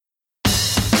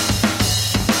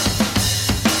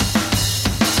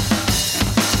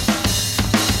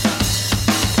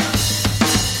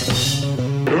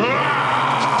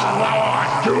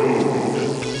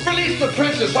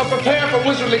yourself prepared for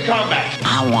wizardly combat.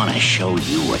 I want to show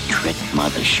you a trick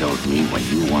Mother showed me when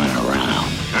you weren't around.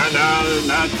 And I'll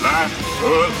not laugh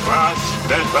across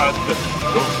the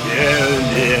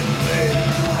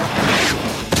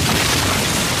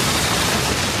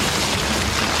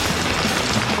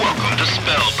Welcome to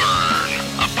Spellburn,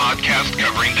 a podcast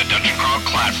covering the Dungeon Crawl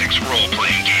Classics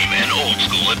role-playing game and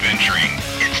old-school adventuring.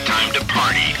 It's time to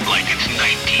party like it's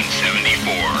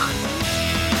 1974.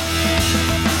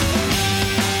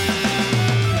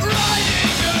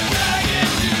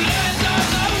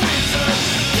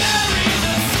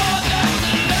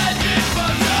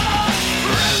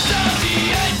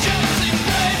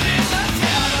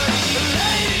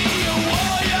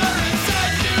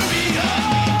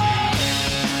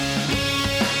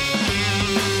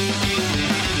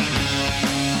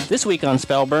 This week on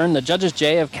Spellburn, the Judges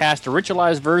J have cast a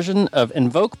ritualized version of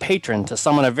Invoke Patron to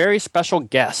summon a very special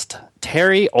guest,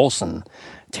 Terry Olson.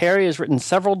 Terry has written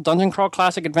several Dungeon Crawl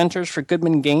Classic adventures for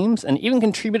Goodman Games and even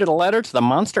contributed a letter to the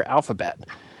Monster Alphabet.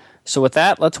 So with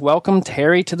that, let's welcome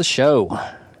Terry to the show.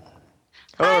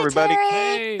 Hello, everybody.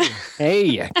 Terry.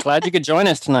 Hey, glad you could join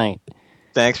us tonight.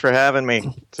 Thanks for having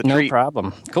me. It's a No treat.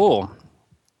 problem. Cool.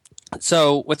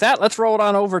 So with that, let's roll it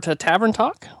on over to Tavern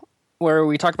Talk, where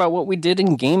we talk about what we did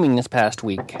in gaming this past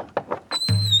week.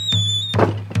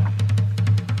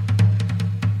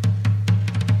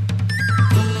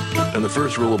 And the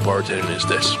first rule of bartending is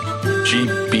this.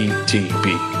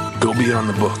 GBTB. Go beyond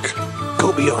the book.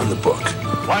 Go beyond the book.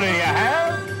 What do you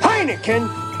have? Heineken.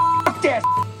 Fuck that.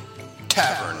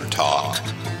 Tavern Talk.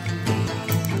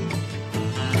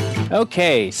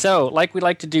 Okay, so like we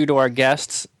like to do to our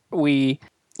guests, we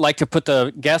like to put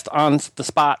the guest on the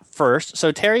spot first.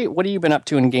 So Terry, what have you been up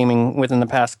to in gaming within the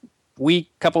past week,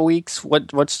 couple weeks?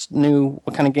 What's new?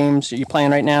 What kind of games are you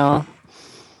playing right now?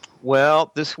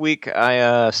 Well, this week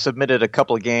I submitted a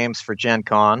couple of games for Gen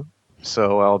Con,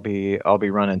 so I'll be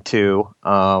running two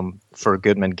for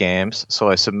Goodman Games. So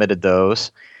I submitted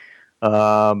those.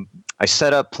 I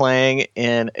set up playing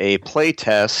in a play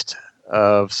test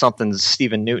of something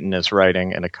Stephen Newton is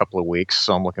writing in a couple of weeks,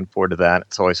 so I'm looking forward to that.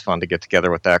 It's always fun to get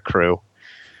together with that crew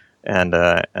and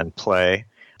play.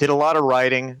 Did a lot of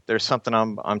writing. There's something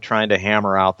I'm trying to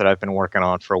hammer out that I've been working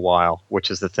on for a while,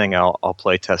 which is the thing I'll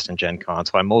play test in Gen Con.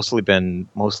 So I've mostly been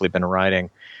writing.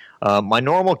 My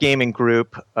normal gaming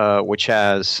group, which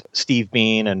has Steve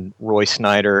Bean and Roy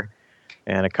Snyder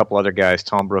and a couple other guys,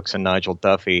 Tom Brooks and Nigel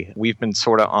Duffy, we've been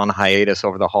sort of on hiatus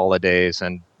over the holidays,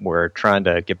 and we're trying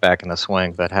to get back in the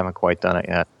swing, but haven't quite done it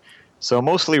yet. So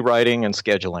mostly writing and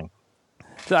scheduling.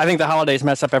 So I think the holidays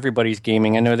mess up everybody's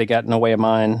gaming. I know they got in the way of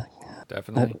mine.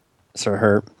 Definitely. So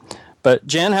hurt. But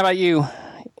Jen, how about you?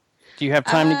 Do you have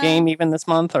time to game even this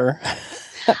month, or?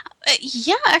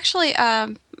 Yeah, actually,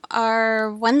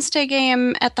 our Wednesday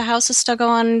game at the house is still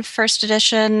going, first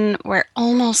edition. We're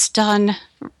almost done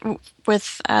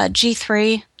with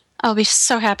G3. I'll be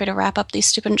so happy to wrap up these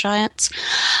stupid giants.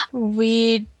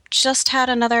 We just had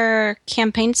another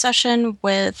campaign session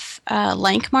with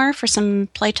Lankmar for some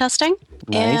playtesting.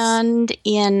 Nice. And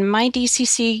in my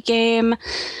DCC game,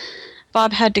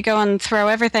 Bob had to go and throw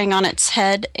everything on its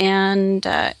head, and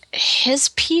his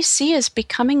PC is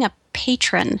becoming a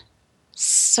patron.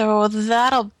 So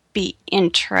that'll be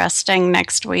interesting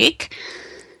next week.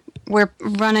 We're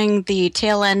running the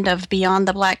tail end of Beyond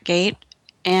the Black Gate,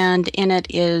 and in it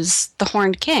is the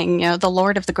Horned King, the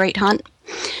Lord of the Great Hunt.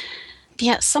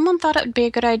 Yeah, someone thought it would be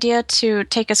a good idea to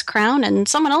take his crown, and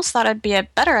someone else thought it'd be a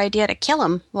better idea to kill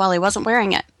him while he wasn't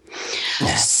wearing it.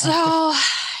 So,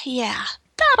 yeah,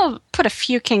 that'll put a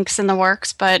few kinks in the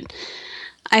works, but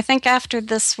I think after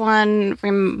this one, we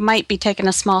might be taking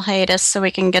a small hiatus so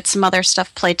we can get some other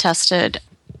stuff play tested.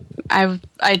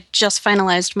 I just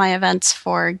finalized my events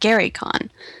for GaryCon,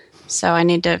 so I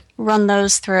need to run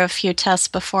those through a few tests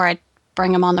before I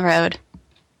bring them on the road.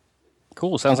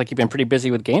 Cool. Sounds like you've been pretty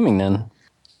busy with gaming then.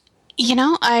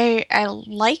 I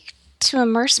like to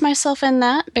immerse myself in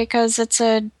that because it's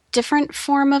a different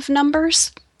form of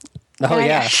numbers. Oh,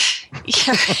 yeah.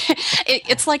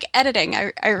 It's like editing.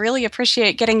 I really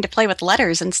appreciate getting to play with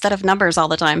letters instead of numbers all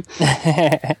the time.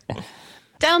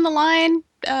 Down the line,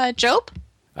 Job?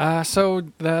 So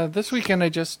this weekend I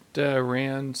just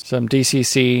ran some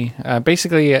DCC.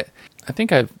 Basically, I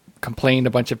think I've complained a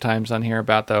bunch of times on here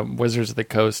about the Wizards of the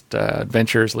Coast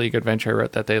Adventures League adventure I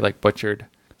wrote that they butchered.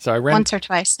 So I ran once or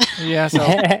twice. Yeah, so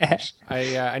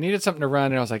I needed something to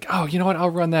run, and I was like, oh, you know what?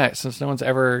 I'll run that since no one's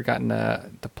ever gotten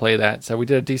to play that. So we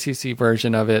did a DCC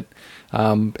version of it,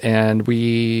 and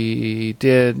we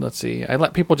did. Let's see, I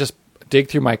let people just dig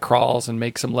through my crawls and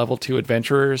make some level 2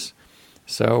 adventurers.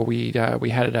 So we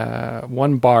had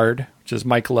one bard, which is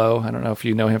Mike Lowe. I don't know if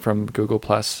you know him from Google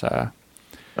Plus. Oh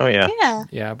yeah.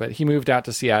 Yeah, but he moved out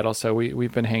to Seattle, so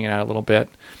we've been hanging out a little bit.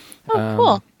 Oh,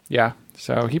 cool. Yeah,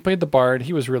 so he played the bard.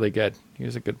 He was really good. He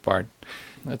was a good bard.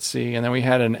 Let's see, and then we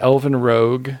had an elven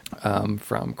rogue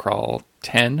from Crawl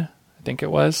 10, I think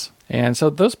it was. And so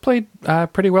those played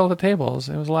pretty well at the tables.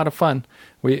 It was a lot of fun.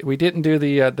 We didn't do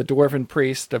the dwarven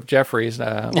priest of Jeffries.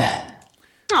 Aww.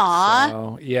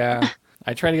 So, yeah.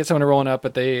 I tried to get someone to roll up,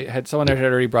 but someone had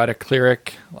already brought a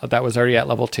cleric that was already at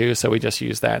level 2, so we just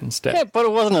used that instead. Yeah, but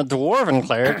it wasn't a dwarven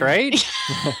cleric, right?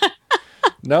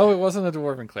 No, it wasn't a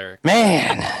dwarven cleric.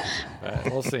 Man. But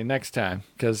we'll see next time.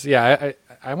 Because, yeah,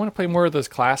 I want to play more of those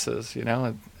classes,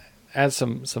 and add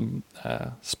some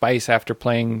spice after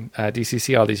playing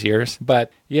DCC all these years.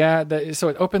 But, yeah,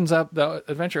 so the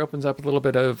adventure opens up a little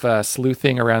bit of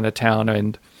sleuthing around the town,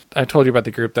 and I told you about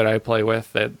the group that I play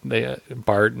with, that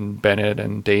Bart and Bennett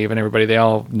and Dave and everybody, they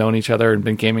all known each other and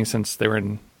been gaming since they were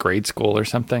in grade school or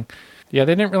something. Yeah,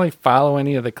 they didn't really follow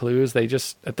any of the clues. They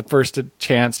just, at the first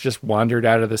chance, just wandered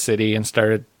out of the city and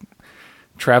started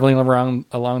traveling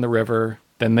along the river.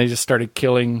 Then they just started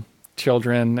killing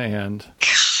children and...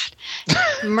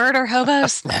 God. Murder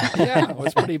hobos. Yeah, it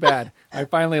was pretty bad. I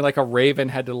finally, a raven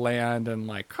had to land and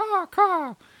caw,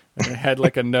 caw. And it had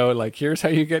a note here's how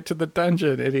you get to the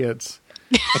dungeon, idiots.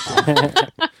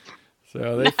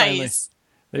 So they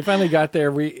finally got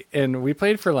there. We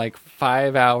played for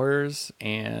 5 hours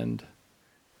and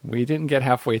we didn't get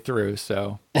halfway through.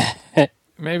 So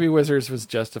maybe Wizards was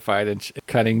justified in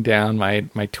cutting down my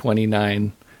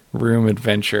 29 room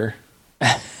adventure.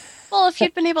 Well, if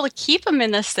you'd been able to keep them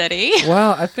in the city.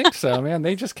 Well, I think so, man.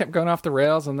 They just kept going off the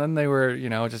rails, and then they were,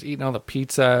 just eating all the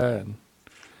pizza and.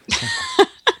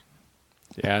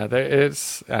 Yeah, I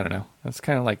don't know. It's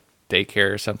kind of like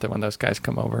daycare or something when those guys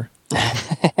come over.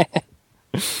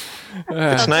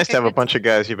 It's nice to have a bunch of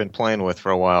guys you've been playing with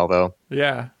for a while, though.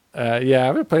 Yeah.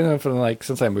 I've been playing them for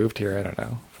since I moved here, I don't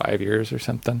know, 5 years or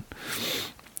something.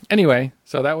 Anyway,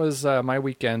 so that was my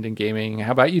weekend in gaming.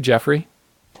 How about you, Jeffrey?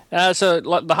 So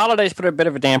the holidays put a bit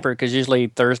of a damper because usually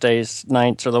Thursdays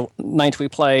nights are the nights we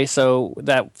play, so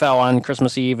that fell on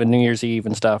Christmas Eve and New Year's Eve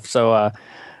and stuff. So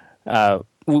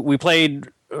we played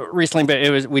recently,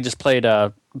 but we just played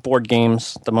board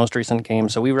games, the most recent game.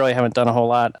 So we really haven't done a whole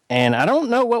lot, and I don't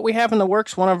know what we have in the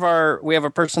works. We have a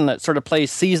person that sort of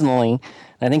plays seasonally.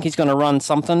 I think he's going to run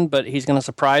something, but he's going to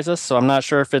surprise us. So I'm not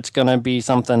sure if it's going to be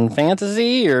something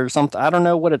fantasy or something. I don't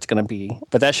know what it's going to be,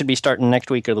 but that should be starting next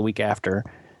week or the week after.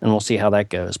 And we'll see how that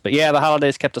goes. But yeah, the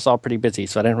holidays kept us all pretty busy,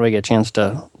 so I didn't really get a chance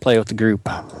to play with the group.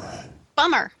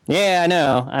 Bummer. Yeah, I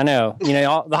know.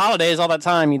 The holidays, all that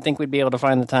time, you'd think we'd be able to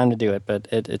find the time to do it, but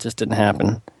it just didn't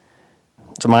happen.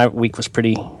 So my week was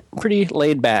pretty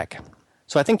laid back.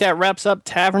 So I think that wraps up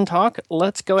Tavern Talk.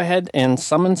 Let's go ahead and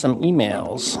summon some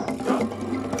emails.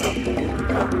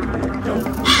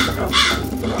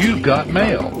 You've got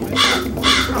mail.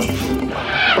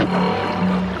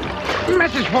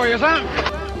 Message for you, sir.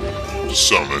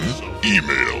 Summon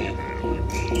email.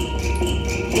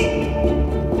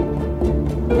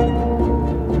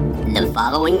 The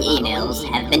following emails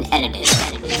have been edited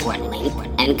for length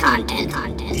and content.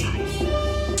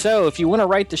 So if you want to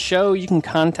write the show, you can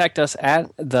contact us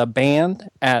at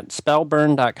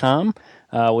theband@spellburn.com.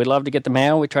 We'd love to get the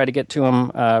mail. We try to get to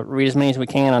them, read as many as we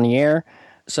can on the air.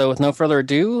 So with no further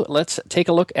ado, let's take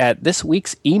a look at this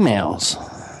week's emails.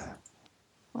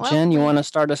 Well, Jen, you want to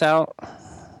start us out?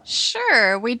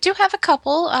 Sure. We do have a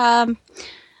couple.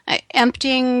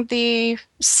 Emptying the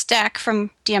stack from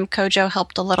DM Kojo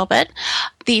helped a little bit.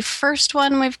 The first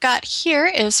one we've got here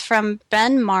is from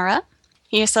Ben Mara.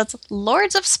 He says,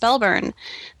 Lords of Spellburn.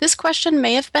 This question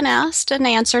may have been asked and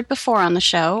answered before on the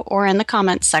show or in the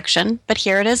comments section, but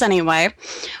here it is anyway.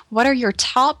 What are your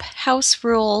top house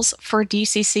rules for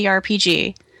DCC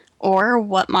RPG? Or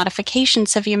what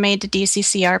modifications have you made to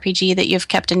DCC RPG that you've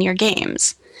kept in your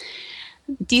games?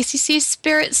 DCC's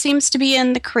spirit seems to be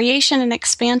in the creation and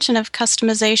expansion of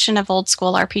customization of old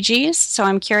school RPGs, so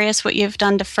I'm curious what you've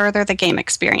done to further the game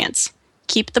experience.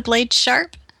 Keep the blade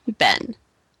sharp, Ben.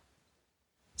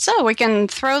 So we can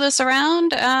throw this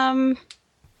around.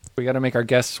 We got to make our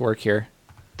guests work here.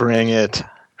 Bring it.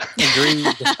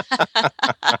 Agreed.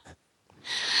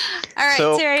 All right,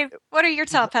 so, Terry, what are your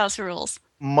top house rules?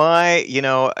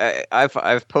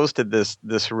 I've posted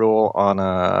this rule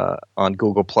on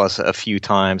Google Plus a few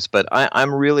times, but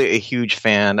I'm really a huge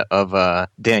fan of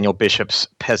Daniel Bishop's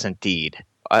Peasant Deed.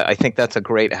 I think that's a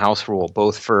great house rule,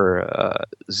 both for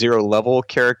 0 level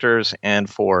characters and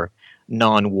for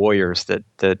non-warriors that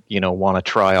want to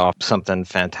try off something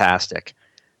fantastic.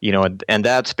 And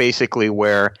that's basically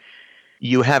where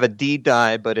you have a deed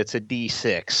die, but it's a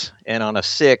D6, and on a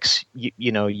 6,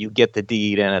 you get the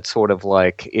deed, and it's sort of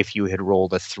like if you had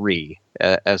rolled a 3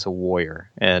 as a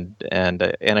warrior, and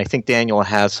I think Daniel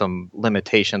has some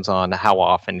limitations on how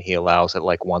often he allows it,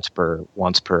 like once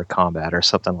per combat or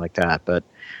something like that. But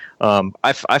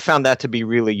I found that to be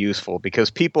really useful because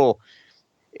people,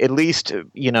 at least, at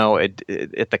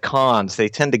the cons, they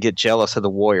tend to get jealous of the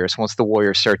warriors. Once the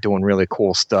warriors start doing really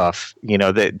cool stuff,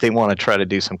 they want to try to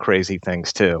do some crazy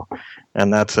things too.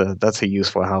 And that's a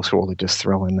useful house rule to just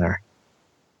throw in there.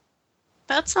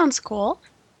 That sounds cool.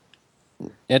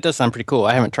 It does sound pretty cool.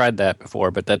 I haven't tried that before,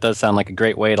 but that does sound like a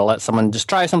great way to let someone just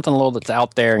try something a little that's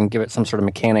out there and give it some sort of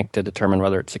mechanic to determine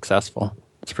whether it's successful.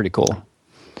 It's pretty cool.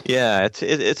 Yeah,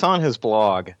 it's on his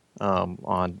blog,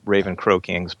 on Raven Crow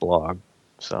King's blog.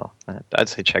 So I'd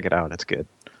say check it out. It's good.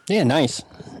 Yeah, nice.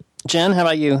 Jen, how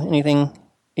about you? Anything?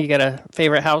 You got a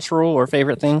favorite house rule or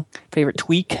favorite thing? Favorite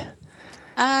tweak?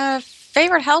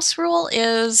 Favorite house rule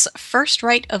is first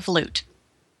right of loot.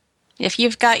 If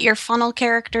you've got your funnel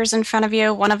characters in front of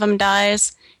you, one of them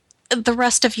dies, the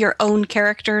rest of your own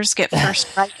characters get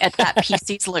first right at that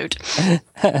PC's loot.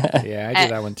 Yeah, I do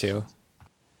that one too.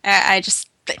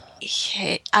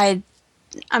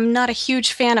 I'm not a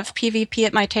huge fan of PvP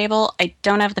at my table. I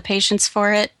don't have the patience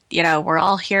for it. We're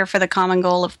all here for the common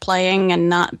goal of playing and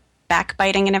not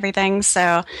backbiting and everything.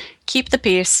 So keep the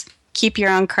peace, keep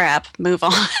your own crap, move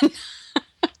on.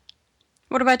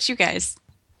 What about you guys?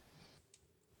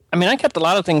 I mean, I kept a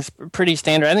lot of things pretty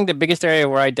standard. I think the biggest area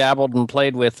where I dabbled and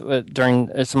played with during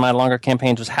some of my longer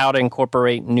campaigns was how to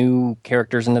incorporate new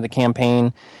characters into the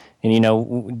campaign.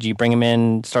 And, do you bring them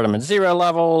in, start them at 0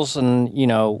 levels? And,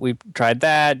 we tried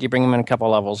that. You bring them in a couple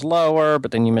levels lower,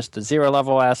 but then you missed the 0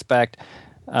 level aspect.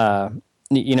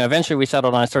 Eventually we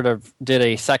settled on, I sort of did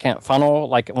a second funnel.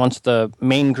 Like once the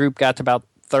main group got to about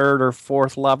third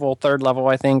level,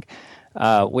 I think,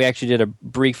 we actually did a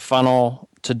brief funnel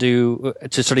to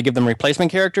sort of give them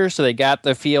replacement characters. So they got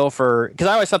the feel for, because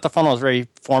I always thought the funnel was very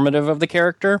formative of the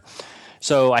character.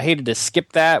 So I hated to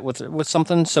skip that with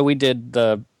something. So we did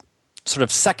the sort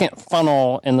of second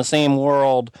funnel in the same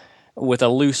world with a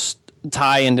loose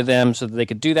tie into them so that they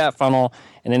could do that funnel.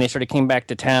 And then they sort of came back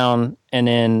to town and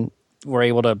then were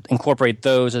able to incorporate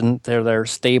those into their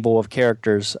stable of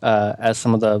characters as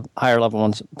some of the higher level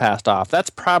ones passed off.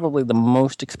 That's probably the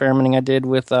most experimenting I did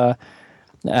with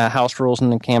house rules in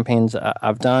the campaigns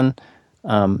I've done.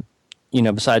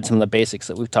 Besides some of the basics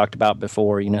that we've talked about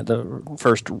before, the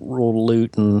first rule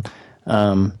loot and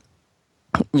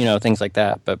things like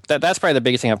that. But that's probably the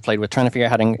biggest thing I've played with, trying to figure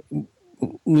out how to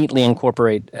neatly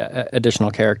incorporate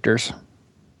additional characters.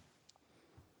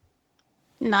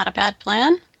 Not a bad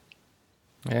plan.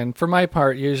 And for my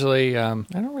part, usually I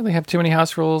don't really have too many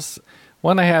house rules.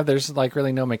 One I have, there's like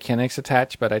really no mechanics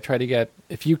attached, but I try to get,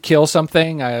 if you kill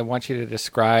something, I want you to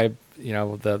describe,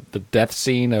 the death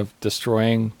scene of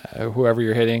destroying whoever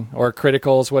you're hitting, or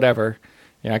criticals, whatever.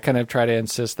 I kind of try to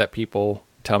insist that people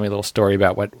tell me a little story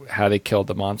about how they killed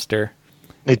the monster.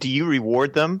 Do you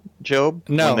reward them, Job?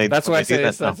 No, that's why I say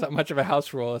that's not much of a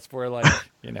house rule. It's more like,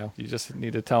 you just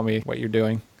need to tell me what you're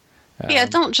doing. Yeah,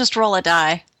 don't just roll a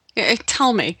die.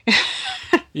 Tell me.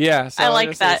 Yeah, so I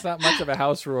like that. It's not much of a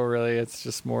house rule, really. It's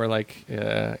just more like,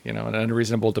 an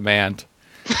unreasonable demand.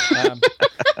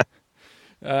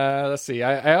 Let's see.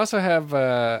 I also have,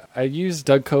 I use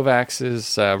Doug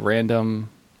Kovacs's random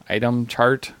item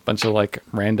chart, a bunch of like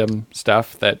random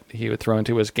stuff that he would throw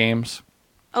into his games.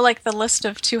 Oh, like the list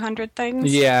of 200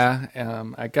 things? Yeah,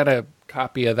 I got a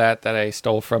copy of that I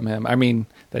stole from him. I mean,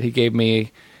 that he gave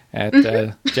me at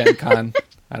Gen Con.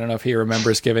 I don't know if he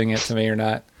remembers giving it to me or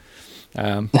not.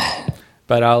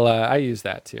 But I use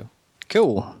that too.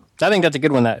 Cool. I think that's a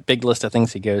good one, that big list of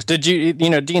things he goes. Did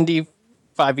D&D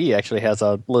 5e actually has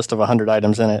a list of 100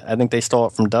 items in it. I think they stole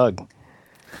it from Doug.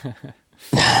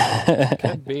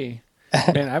 Could be.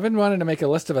 Man, I've been wanting to make a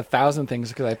list of 1,000 things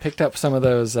because I picked up some of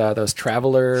those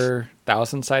Traveler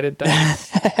 1,000-sided dice.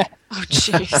 Oh,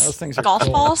 jeez. Those things are golf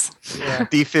cool. balls? Yeah.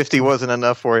 D50 wasn't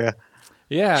enough for you.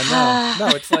 Yeah, no,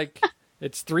 it's like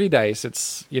it's 3 dice.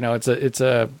 It's it's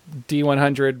a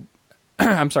D100.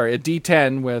 I'm sorry, a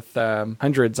D10 with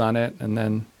hundreds on it, and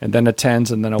then a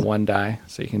tens, and then a 1 die.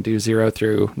 So you can do 0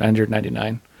 through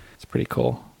 999. It's pretty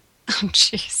cool. Oh,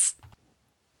 jeez.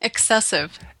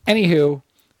 Excessive. Anywho,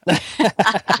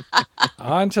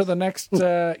 on to the next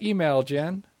email,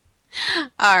 Jen.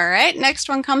 All right, next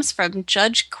one comes from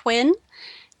Judge Quinn.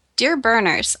 Dear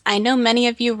Burners, I know many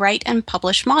of you write and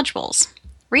publish modules.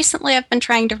 Recently, I've been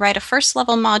trying to write a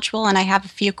first-level module, and I have a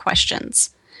few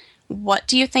questions. What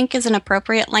do you think is an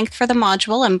appropriate length for the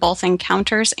module in both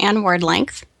encounters and word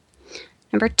length?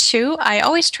 Number 2, I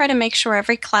always try to make sure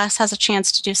every class has a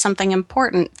chance to do something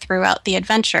important throughout the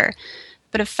adventure,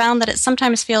 but have found that it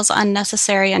sometimes feels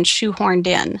unnecessary and shoehorned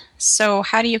in. So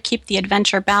how do you keep the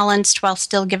adventure balanced while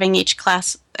still giving each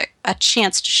class a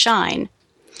chance to shine?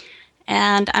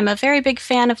 And I'm a very big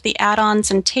fan of the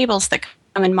add-ons and tables that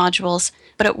come in modules,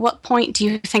 but at what point do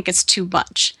you think it's too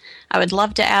much? I would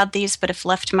love to add these, but if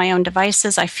left to my own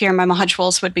devices, I fear my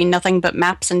modules would be nothing but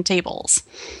maps and tables.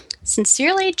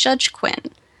 Sincerely, Judge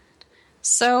Quinn.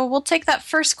 So we'll take that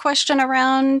first question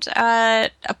around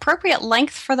appropriate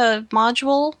length for the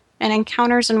module and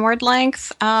encounters and word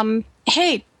length.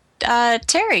 Hey,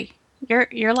 Terry,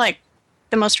 you're like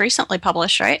the most recently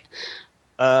published, right?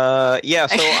 Yeah.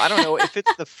 So I don't know if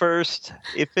it's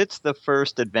the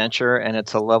first adventure and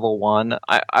it's a level 1.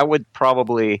 I would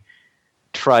probably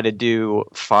try to do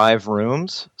 5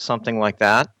 rooms, something like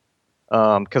that,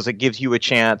 because it gives you a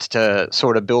chance to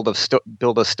sort of build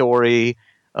a story.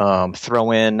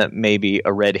 Throw in maybe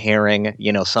a red herring,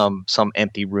 some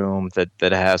empty room that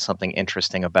has something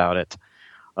interesting about it.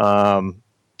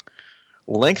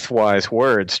 Lengthwise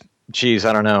words, geez,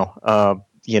 I don't know.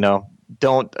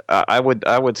 I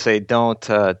would say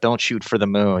don't shoot for the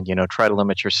moon. Try to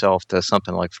limit yourself to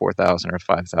something like 4,000 or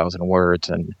 5,000 words,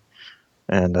 and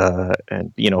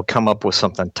come up with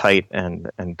something tight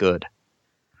and good.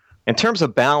 In terms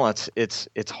of balance, it's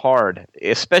hard,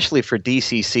 especially for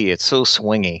DCC. It's so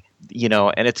swingy,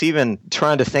 and it's even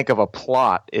trying to think of a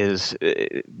plot is,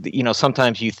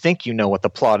 sometimes you think you know what the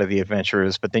plot of the adventure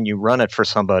is, but then you run it for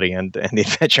somebody and the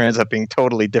adventure ends up being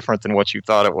totally different than what you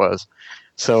thought it was.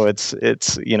 So it's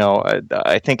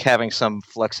I think having some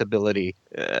flexibility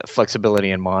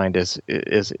in mind is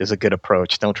a good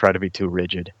approach. Don't try to be too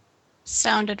rigid.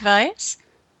 Sound advice?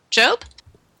 Job?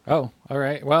 Oh, all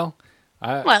right. Well,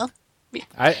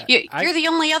 you're the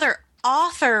only other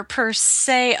author per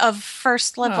se of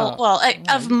first level,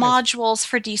 of modules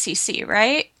for DCC,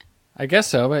 right? I guess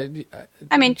so, but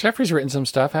I mean, Jeffrey's written some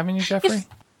stuff, haven't you, Jeffrey?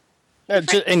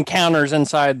 Just encounters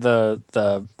inside the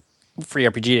free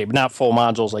RPG, but not full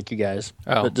modules like you guys.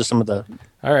 But just some of the.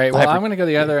 All right. Well, I'm going to go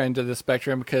the other end of the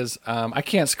spectrum because I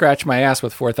can't scratch my ass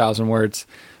with 4,000 words.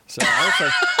 So I would say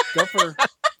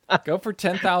go for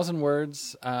 10,000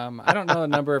 words. I don't know the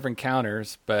number of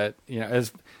encounters, but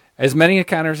as many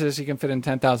encounters as you can fit in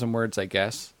 10,000 words, I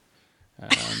guess.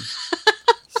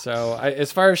 So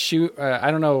as far as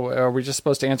I don't know. Are we just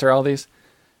supposed to answer all these?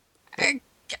 As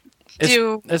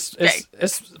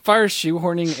far as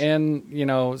shoehorning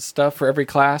in, stuff for every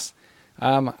class,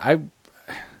 I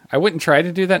wouldn't try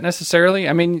to do that necessarily.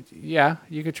 I mean, yeah,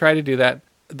 you could try to do that.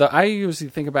 I usually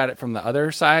think about it from the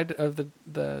other side of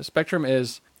the spectrum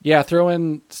is, throw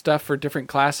in stuff for different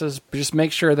classes, but just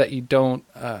make sure that you don't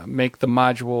make the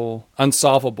module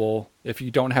unsolvable if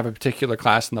you don't have a particular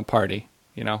class in the party.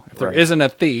 If there isn't a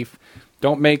thief,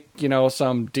 don't make,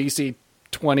 some DC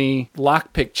 20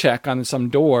 lockpick check on some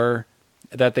door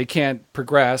that they can't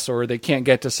progress or they can't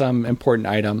get to some important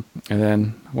item. And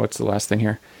then what's the last thing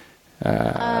here?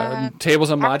 Tables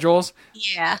and modules.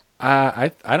 Yeah.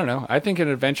 I don't know. I think an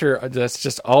adventure that's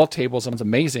just all tables is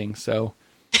amazing. So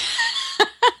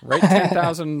write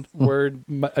 10,000 word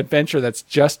adventure that's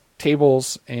just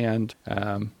tables, and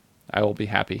I will be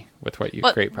happy with what you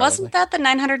create. Probably. Wasn't that the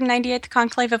 998th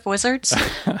Conclave of Wizards?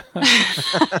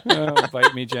 Oh,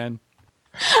 bite me, Jen.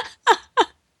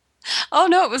 Oh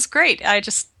no, it was great.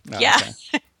 Okay.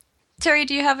 Terry,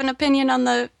 do you have an opinion on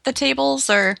the tables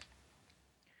or?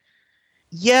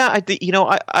 Yeah,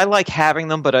 I like having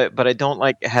them, but I don't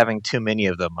like having too many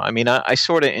of them. I mean, I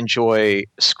sort of enjoy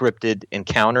scripted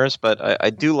encounters, but I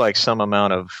do like some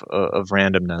amount of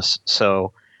randomness.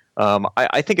 So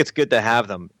I think it's good to have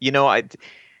them.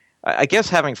 I guess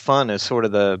having fun is sort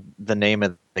of the name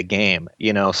of the game.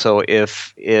 So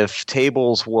if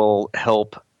tables will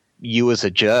help you as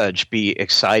a judge be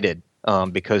excited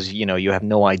because you have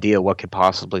no idea what could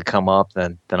possibly come up,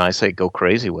 then I say go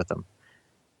crazy with them.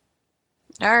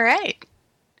 All right.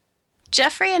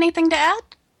 Jeffrey, anything to add?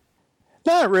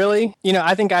 Not really.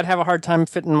 I think I'd have a hard time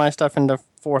fitting my stuff into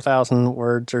 4,000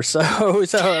 words or so.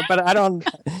 But I don't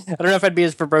know if I'd be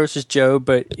as verbose as Joe,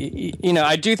 but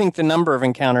I do think the number of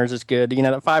encounters is good.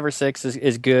 That 5 or 6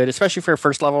 is good, especially for a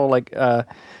first level, like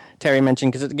Terry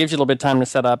mentioned, because it gives you a little bit of time to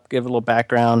set up, give a little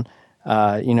background,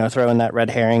 throw in that red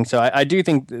herring. So I do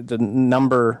think the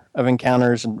number of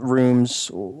encounters and rooms,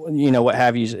 what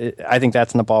have you, I think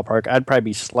that's in the ballpark. I'd probably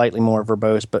be slightly more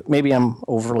verbose, but maybe I'm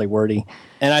overly wordy.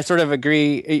 And I sort of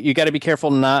agree, you got to be careful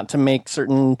not to make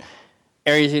certain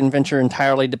areas of adventure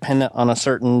entirely dependent on a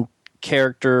certain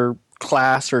character,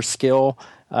 class, or skill.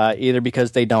 either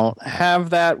because they don't have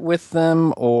that with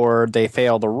them or they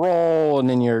fail the roll, and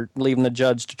then you're leaving the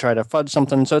judge to try to fudge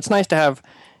something. So it's nice to have,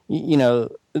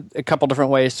 a couple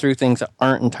different ways through things that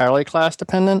aren't entirely class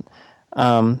dependent.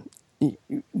 Several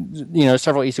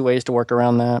easy ways to work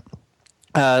around that.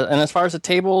 And as far as the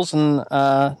tables and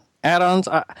add-ons,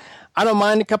 I don't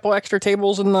mind a couple extra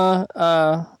tables in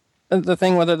the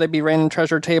thing, whether they be random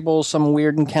treasure tables, some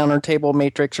weird encounter table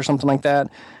matrix or something like that.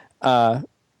 I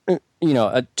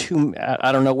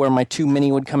don't know where my 2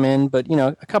 mini would come in, but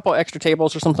a couple extra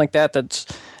tables or something like that that's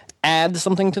adds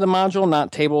something to the module,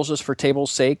 not tables just for table's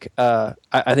sake. I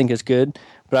think is good,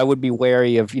 but I would be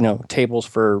wary of tables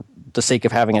for the sake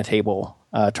of having a table.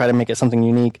 Try to make it something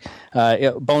unique.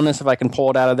 Bonus if I can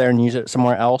pull it out of there and use it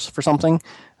somewhere else for something,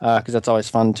 because that's always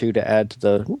fun too to add to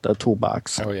the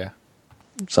toolbox. Oh yeah.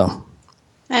 So.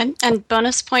 And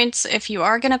bonus points if you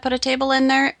are going to put a table in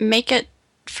there, make it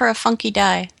for a funky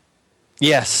die.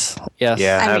 Yes. Yeah,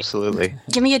 absolutely.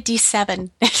 Give me a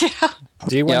D7.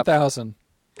 D1000.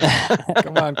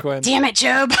 Come on, Quinn. Damn it,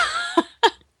 Job.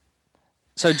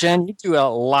 So, Jen, you do a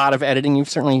lot of editing. You've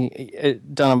certainly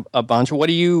done a bunch. What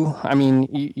do you? I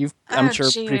mean, I'm sure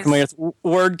geez. pretty familiar with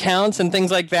word counts and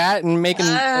things like that, and making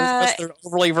unless they're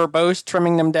overly verbose,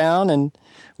 trimming them down. And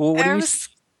what do you? I was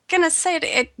gonna say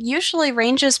it usually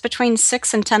ranges between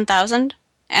 6,000 and 10,000,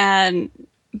 and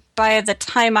by the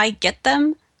time I get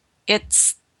them,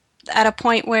 it's at a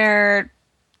point where,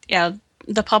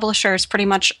 the publisher's pretty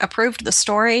much approved the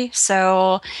story,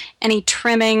 so any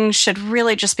trimming should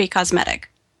really just be cosmetic,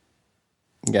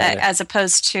 as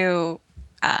opposed to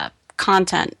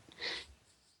content.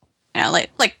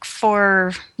 Like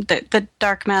for the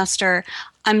Dark Master,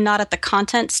 I'm not at the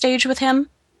content stage with him,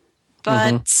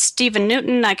 but Stephen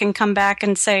Newton, I can come back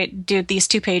and say, dude, these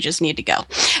 2 pages need to go.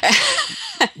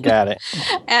 Got it.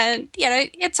 And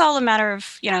it's all a matter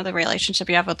of the relationship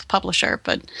you have with the publisher,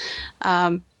 but.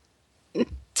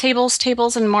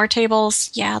 Tables, and more tables.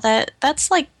 Yeah,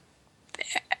 that's like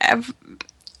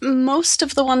most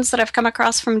of the ones that I've come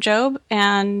across from Job,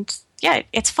 and yeah,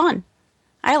 it's fun.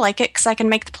 I like it because I can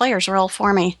make the players roll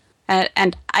for me,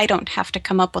 and I don't have to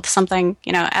come up with something,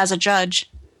 as a judge.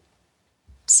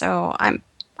 So I'm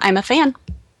a fan.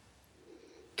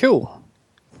 Cool.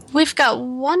 We've got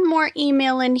one more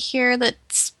email in here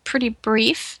that's pretty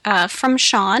brief from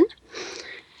Sean.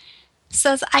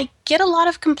 Says, I get a lot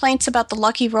of complaints about the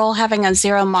lucky roll having a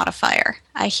 0 modifier.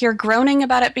 I hear groaning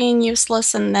about it being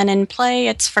useless, and then in play,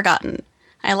 it's forgotten.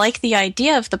 I like the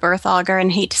idea of the birth augur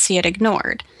and hate to see it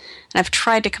ignored. And I've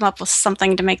tried to come up with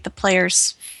something to make the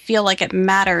players feel like it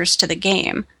matters to the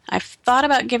game. I've thought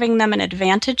about giving them an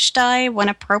advantage die when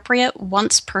appropriate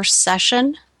once per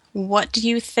session. What do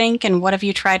you think, and what have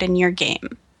you tried in your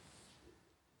game?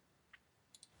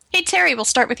 Hey, Terry, we'll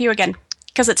start with you again,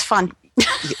 because it's fun.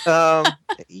 I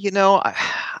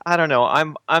don't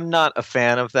know. I'm not a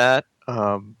fan of that.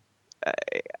 I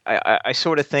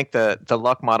sort of think that the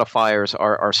luck modifiers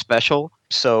are special.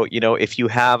 So if you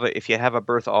have a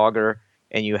birth augur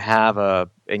and you have a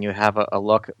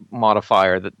luck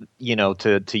modifier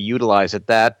that to utilize it,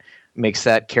 that makes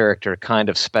that character kind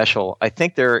of special. I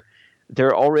think there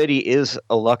already is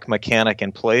a luck mechanic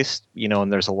in place.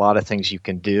 And there's a lot of things you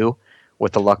can do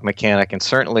with the luck mechanic, and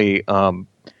certainly.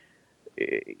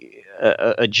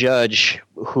 A judge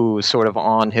who's sort of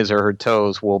on his or her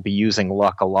toes will be using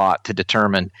luck a lot to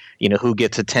determine, who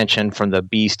gets attention from the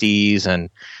beasties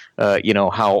and,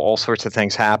 how all sorts of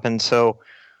things happen. So,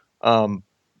 I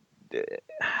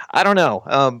don't know.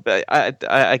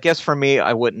 I guess for me,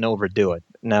 I wouldn't overdo it.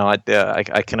 Now,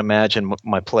 I can imagine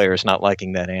my players not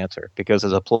liking that answer, because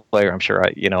as a player, I'm sure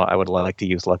I would like to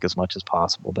use luck as much as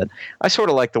possible. But I sort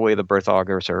of like the way the birth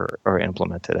augurs are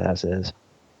implemented as is.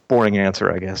 Boring answer,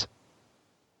 I guess.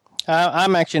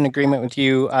 I'm actually in agreement with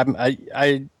you.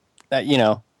 I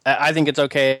think it's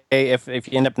okay if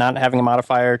you end up not having a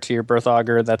modifier to your birth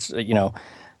augur. That's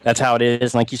that's how it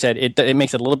is. And like you said, it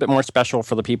makes it a little bit more special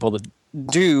for the people that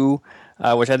do,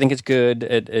 which I think is good.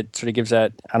 It sort of gives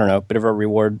that bit of a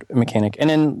reward mechanic. And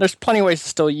then there's plenty of ways to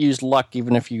still use luck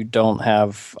even if you don't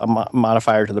have a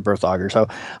modifier to the birth augur. So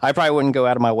I probably wouldn't go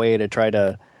out of my way to try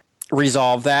to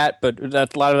resolve that, but a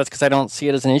lot of that's because I don't see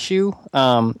it as an issue.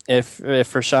 If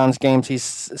for Sean's games he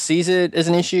sees it as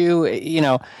an issue,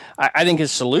 I think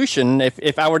his solution,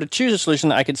 if I were to choose a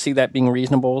solution, I could see that being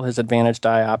reasonable, his advantage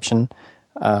die option.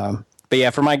 But yeah,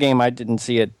 for my game, I didn't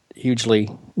see it hugely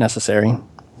necessary.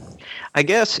 I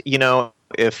guess,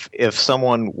 if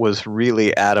someone was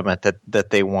really adamant that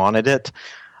they wanted it,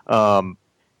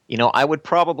 I would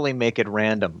probably make it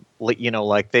random.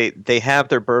 Like they have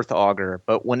their birth augur,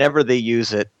 but whenever they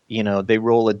use it, they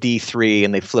roll a D3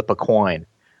 and they flip a coin.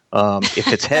 If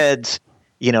it's heads,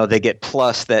 they get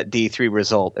plus that D3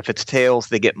 result. If it's tails,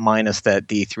 they get minus that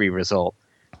D3 result.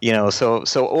 So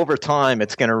over time,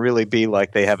 it's going to really be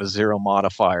like they have a 0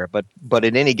 modifier. But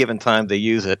at any given time they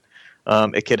use it,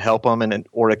 it could help them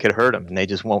or it could hurt them, and they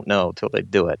just won't know till they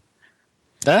do it.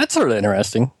 That's sort of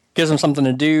interesting. Gives them something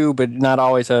to do, but not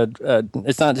always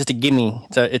it's not just a gimme.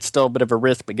 It's still a bit of a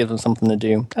risk, but gives them something to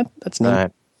do. That's neat.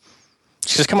 Right.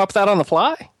 Just come up with that on the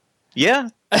fly? Yeah.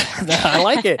 I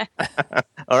like it.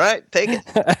 All right, take it.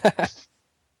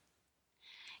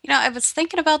 I was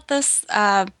thinking about this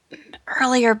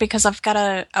earlier because I've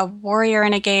got a warrior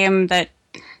in a game that,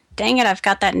 dang it, I've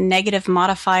got that negative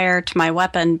modifier to my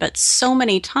weapon, but so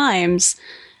many times,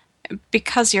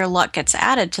 because your luck gets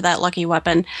added to that lucky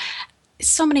weapon,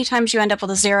 so many times you end up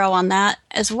with a 0 on that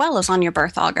as well as on your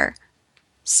birth augur.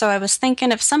 So I was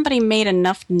thinking if somebody made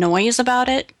enough noise about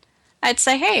it, I'd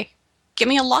say, hey, give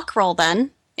me a luck roll then.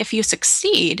 If you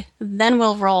succeed, then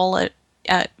we'll roll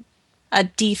a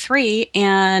D3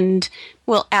 and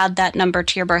we'll add that number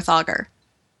to your birth augur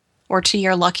or to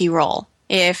your lucky roll.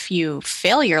 If you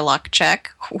fail your luck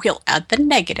check, we'll add the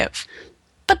negative.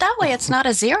 But that way it's not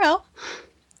a 0.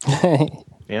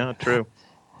 Yeah, true.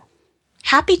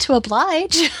 Happy to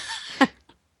oblige.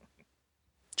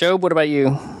 Job, what about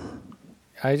you?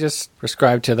 I just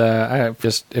prescribe to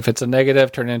if it's a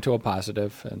negative, turn it into a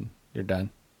positive, and you're done.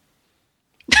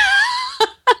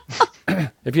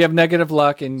 If you have negative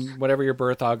luck in whatever your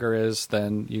birth augur is,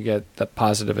 then you get the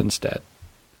positive instead.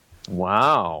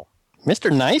 Wow.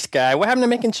 Mr. Nice Guy, what happened to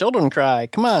making children cry?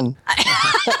 Come on.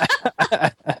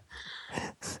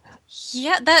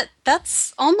 Yeah,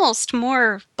 that's almost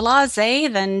more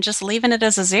blasé than just leaving it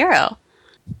as a 0.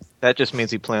 That just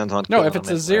means he plans on. No, if it's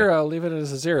a 0, leave it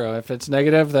as a 0. If it's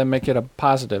negative, then make it a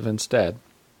positive instead.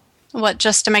 What,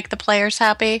 just to make the players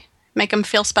happy? Make them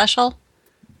feel special?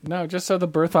 No, just so the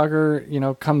birth augur,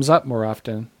 comes up more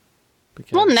often.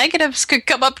 Because... Well, negatives could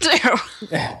come up too.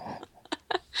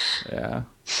 Yeah.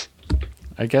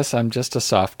 I guess I'm just a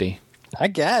softie. I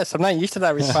guess. I'm not used to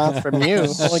that response from you.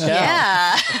 Holy cow.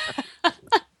 Yeah.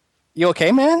 You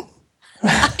okay, man?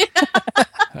 I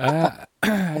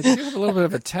do have a little bit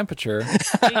of a temperature.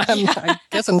 I'm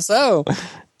guessing so.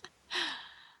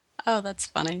 Oh, that's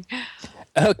funny.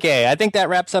 Okay, I think that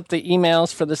wraps up the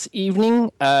emails for this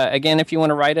evening. Again, if you want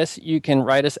to write us, you can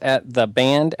write us at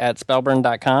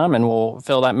theband@spellburn.com, and we'll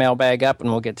fill that mailbag up, and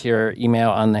we'll get to your email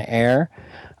on the air.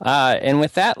 And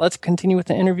with that, let's continue with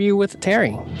the interview with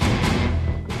Terry.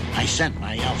 I sent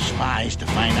my elf spies to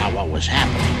find out what was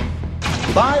happening.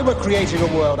 If I were creating a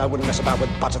world, I wouldn't mess about with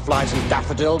butterflies and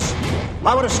daffodils.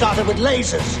 I would have started with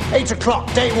lasers. 8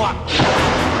 o'clock, day 1.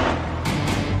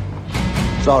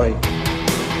 Sorry.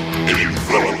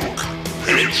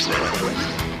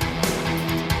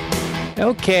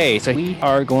 Okay, so we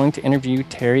are going to interview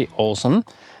Terry Olson.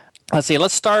 Let's see.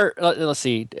 Let's start. Let's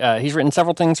see. He's written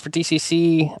several things for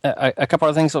DCC. A couple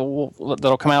of things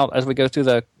that'll come out as we go through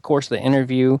the course of the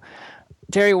interview.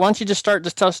 Terry, why don't you just start?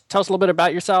 Just tell us a little bit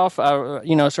about yourself. Sort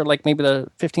of like maybe the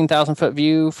 15,000-foot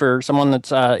view for someone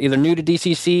that's either new to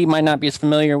DCC, might not be as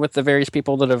familiar with the various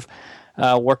people that have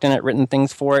worked in it, written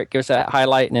things for it. Give us that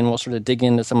highlight, and then we'll sort of dig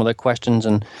into some of the questions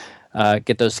and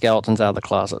get those skeletons out of the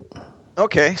closet.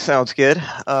 Okay, sounds good.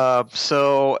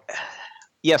 So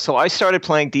I started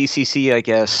playing DCC, I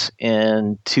guess,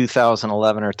 in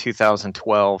 2011 or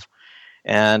 2012,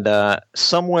 and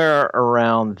somewhere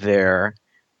around there,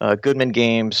 Goodman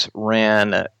Games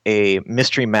ran a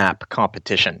mystery map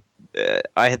competition.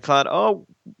 I had thought,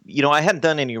 I hadn't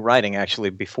done any writing actually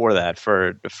before that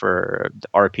for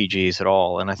RPGs at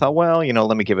all, and I thought,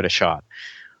 let me give it a shot.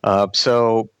 I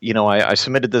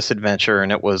submitted this adventure,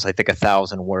 and it was, I think,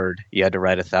 1,000 word. You had to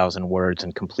write 1,000 words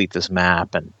and complete this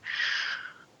map, and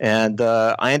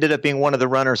I ended up being one of the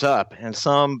runners up, and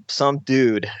some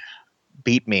dude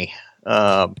beat me,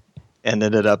 and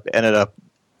ended up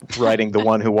writing The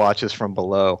One Who Watches from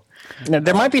Below. Now,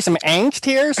 there might be some angst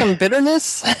here, some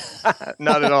bitterness.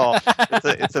 Not at all.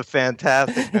 It's a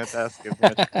fantastic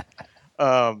adventure.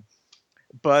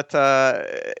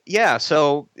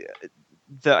 So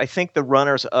I think the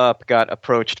runners up got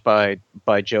approached by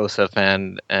Joseph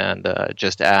and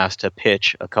just asked to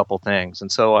pitch a couple things,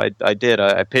 and so I did.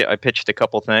 I pitched a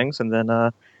couple things, and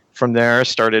then from there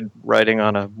started writing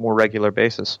on a more regular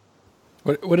basis.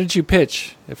 What did you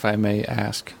pitch, if I may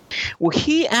ask? Well,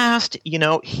 he asked,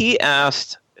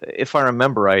 if I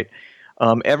remember right,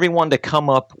 everyone to come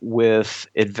up with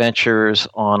adventures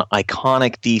on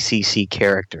iconic DCC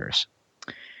characters.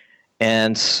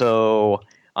 And so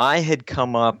I had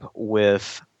come up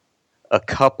with a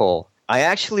couple. I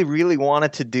actually really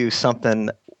wanted to do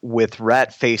something with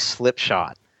Rat-Face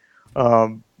Slipshot.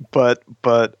 But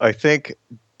I think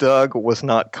Doug was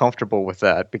not comfortable with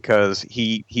that because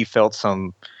he felt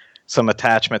some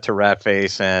attachment to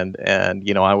Ratface, and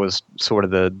I was sort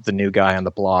of the new guy on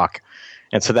the block,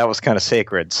 and so that was kind of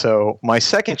sacred. So my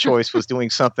second choice was doing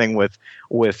something with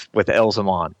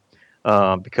Elzamon,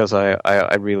 because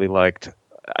I really liked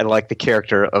the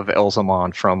character of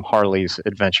Elzamon from Harley's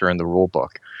adventure in the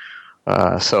rulebook.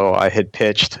 So I had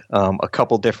pitched a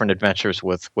couple different adventures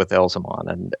with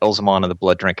Elzamon, and Elzamon and the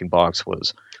Blood Drinking Box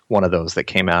was one of those that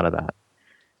came out of that.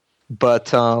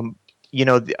 But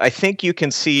I think you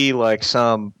can see like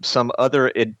some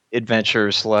other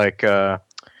adventures, like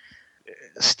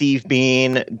Steve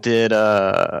Bean did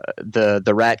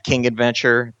the Rat King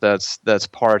adventure. That's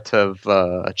part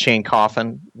of Chain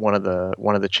Coffin, one of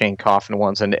the Chain Coffin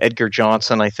ones, and Edgar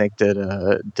Johnson I think did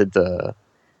the.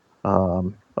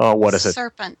 What is it?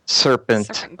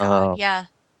 Serpent. Yeah.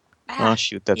 Oh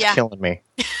shoot, that's killing me.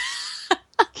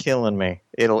 Killing me.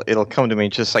 It'll come to me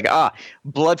just like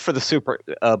Blood for the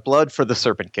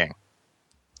Serpent King.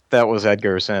 That was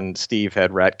Edgar's, and Steve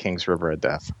had Rat King's River of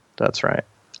Death. That's right.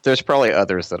 There's probably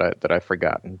others that I've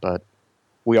forgotten, but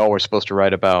we all were supposed to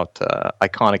write about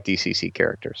iconic DCC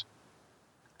characters.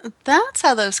 That's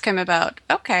how those came about.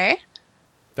 Okay.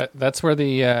 That's where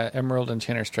the Emerald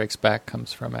Enchanter Strikes Back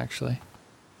comes from, actually.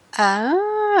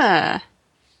 Ah.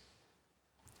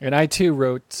 And I, too,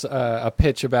 wrote a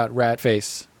pitch about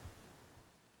Ratface.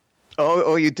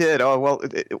 Oh, you did? Oh, well,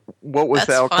 what was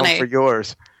the outcome for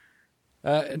yours?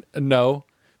 No,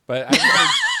 but I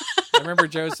remember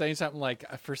Joe saying something like,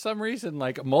 for some reason,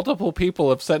 like, multiple people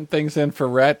have sent things in for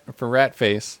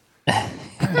Ratface.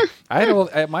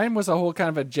 Mine was a whole kind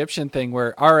of Egyptian thing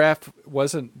where RF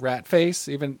wasn't Ratface,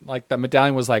 even like the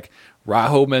medallion was like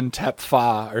Rahoman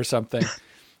Tepfa or something,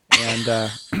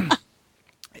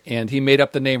 and he made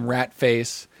up the name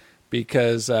Ratface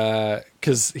because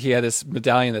he had this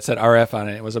medallion that said RF on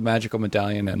it. It was a magical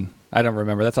medallion, and I don't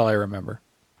remember. That's all I remember.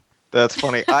 That's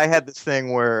funny. I had this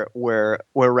thing where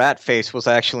Ratface was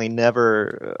actually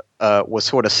never was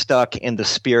sort of stuck in the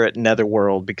spirit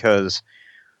netherworld because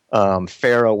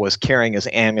Pharaoh was carrying his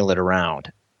amulet around,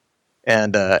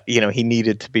 and he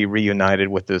needed to be reunited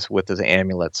with his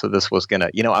amulet. So this was gonna,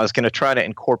 I was gonna try to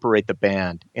incorporate the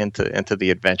band into the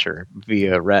adventure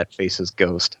via Ratface's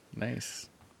ghost. Nice.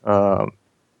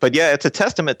 But yeah, it's a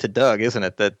testament to Doug, isn't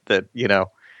it? That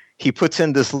he puts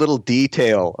in this little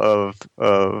detail of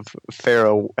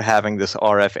Pharaoh having this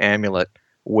RF amulet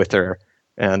with her,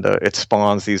 and it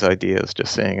spawns these ideas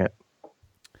just seeing it.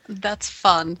 That's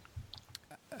fun.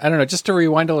 I don't know. Just to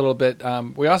rewind a little bit,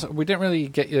 we didn't really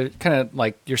get your kind of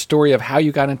like your story of how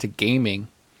you got into gaming.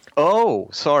 Oh,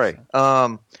 sorry.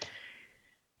 So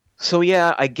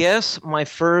yeah, I guess my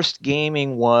first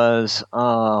gaming was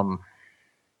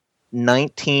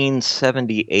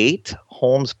 1978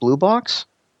 Holmes Blue Box.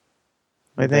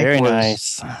 I think very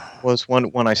nice. Was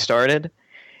when I started,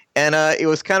 and it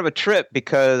was kind of a trip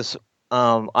because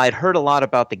I'd heard a lot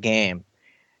about the game.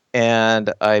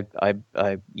 And I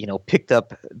picked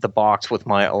up the box with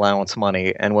my allowance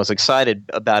money and was excited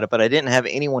about it, but I didn't have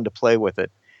anyone to play with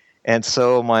it. And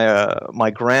so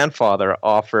my grandfather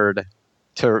offered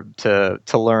to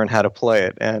learn how to play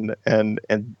it and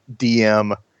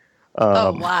DM.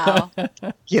 Oh wow!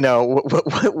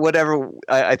 Whatever.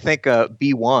 I think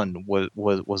B1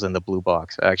 was in the blue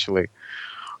box actually.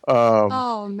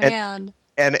 Oh man.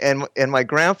 And my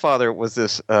grandfather was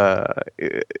this,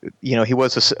 he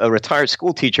was a retired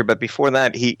school teacher, but before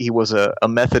that he was a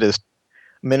Methodist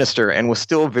minister and was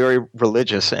still very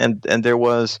religious. And there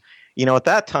was, at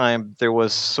that time there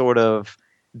was sort of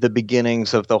the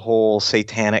beginnings of the whole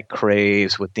satanic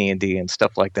craze with D&D and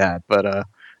stuff like that. But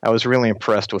I was really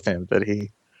impressed with him that he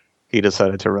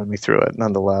decided to run me through it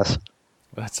nonetheless.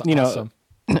 That's awesome.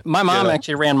 My mom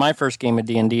actually ran my first game of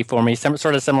D&D for me.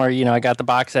 Sort of similar, I got the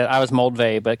box set. I was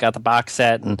Moldvay, but got the box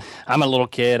set, and I'm a little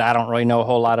kid. I don't really know a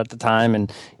whole lot at the time,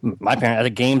 and my parents, the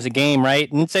game's a game,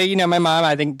 right? And so, my mom,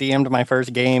 I think, DM'd my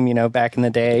first game, back in the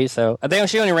day. So I think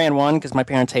she only ran one because my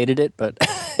parents hated it, but,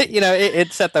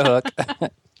 it set the hook.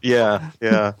 Yeah.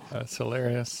 That's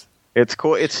hilarious. It's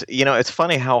cool. It's it's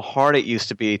funny how hard it used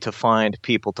to be to find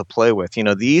people to play with.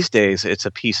 These days it's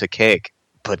a piece of cake.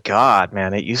 But God,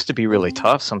 man, it used to be really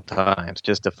tough sometimes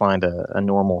just to find a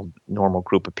normal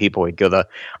group of people. You'd go to the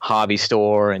hobby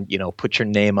store and, put your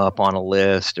name up on a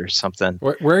list or something.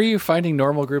 Where are you finding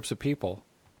normal groups of people?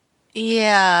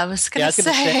 Yeah, I was going to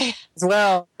say.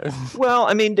 Well,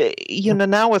 I mean,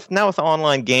 now with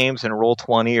online games and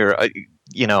Roll20 or,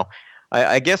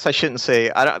 I guess I shouldn't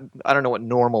say, I don't know what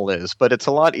normal is, but it's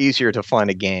a lot easier to find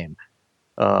a game,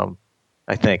 I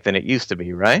think, than it used to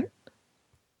be, right?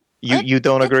 You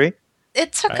don't agree?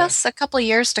 It took us a couple of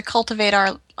years to cultivate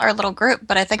our little group,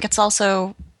 but I think it's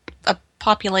also a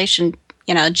population,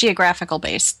 geographical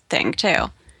based thing too.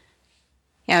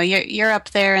 You're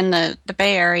up there in the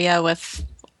Bay Area with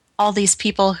all these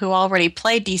people who already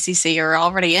play DCC or are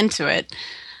already into it.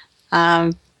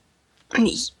 No,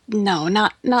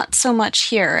 not so much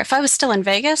here. If I was still in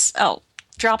Vegas,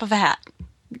 drop of a hat,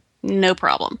 no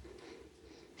problem.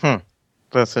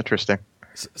 That's interesting.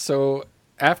 So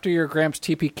after your Gramps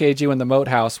TPK'd you in the Moat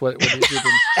House, what did you do?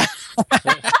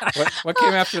 What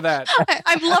came after that?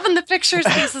 I'm loving the pictures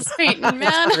Ace is painting,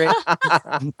 man.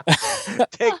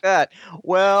 Take that.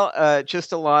 Well,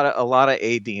 just a lot of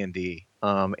AD&D,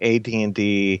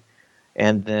 AD&D,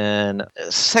 and then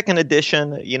second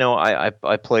edition.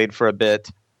 I played for a bit,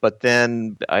 but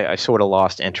then I sort of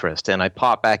lost interest, and I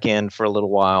popped back in for a little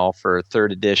while for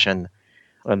third edition,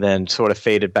 and then sort of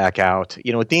faded back out.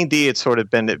 With D&D, it's sort of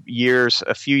been a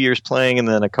few years playing, and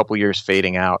then a couple years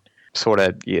fading out, sort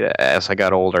of as I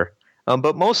got older.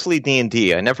 But mostly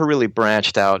D&D. I never really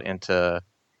branched out into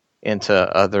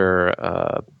other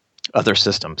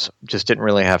systems. Just didn't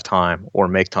really have time or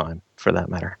make time for that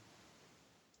matter.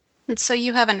 And so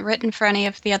you haven't written for any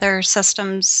of the other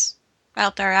systems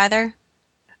out there either?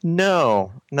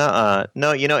 No. No.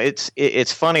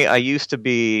 It's funny. I used to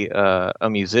be a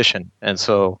musician, and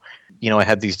so I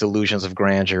had these delusions of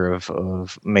grandeur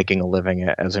of making a living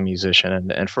as a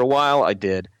musician, and for a while I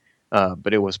did,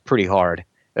 but it was pretty hard,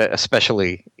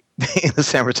 especially in the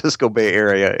San Francisco Bay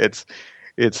Area.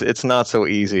 It's not so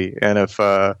easy, and if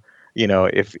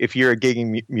you're a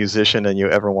gigging musician and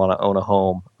you ever want to own a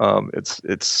home,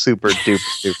 it's super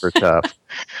duper tough.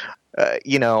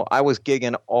 I was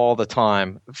gigging all the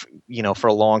time, for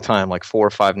a long time, like 4 or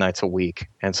 5 nights a week.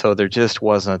 And so there just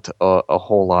wasn't a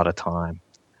whole lot of time.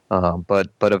 But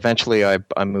eventually I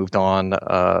moved on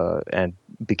and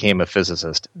became a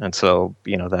physicist. And so,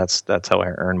 that's how I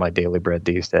earn my daily bread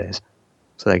these days.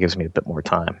 So that gives me a bit more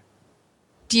time.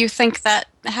 Do you think that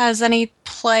has any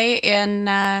play in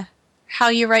how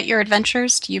you write your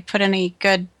adventures? Do you put any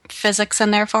good physics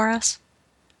in there for us?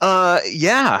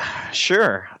 Yeah,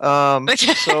 sure.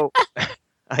 So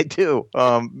I do.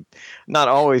 Not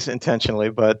always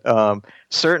intentionally, but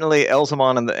certainly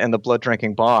Elzamon and the blood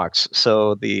drinking box.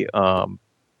 So the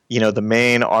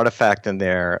main artifact in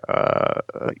there,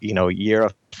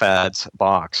 Yerafad's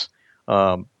box.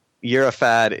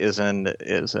 Yerafad is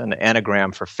an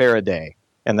anagram for Faraday,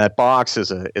 and that box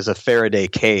is a Faraday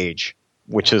cage,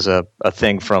 which is a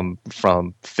thing from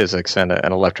physics and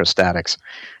electrostatics.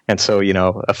 And so,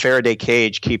 a Faraday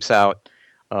cage keeps out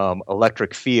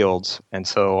electric fields, and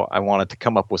so I wanted to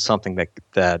come up with something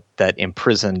that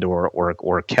imprisoned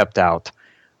or kept out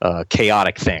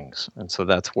chaotic things. And so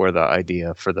that's where the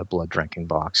idea for the blood drinking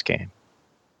box came.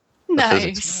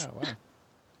 Nice. Oh,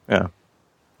 wow.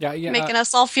 Yeah. Making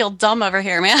us all feel dumb over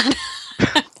here, man.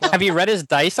 Have you read his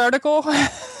Dice article?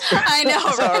 I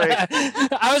know. Sorry.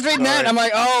 I was reading that, and I'm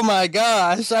like, oh my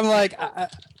gosh. I'm like,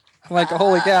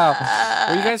 holy cow.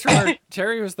 Well, you guys remember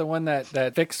Terry was the one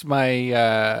that fixed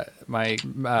my my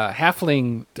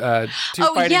halfling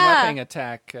two-fighting weapon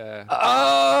attack.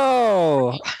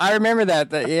 I remember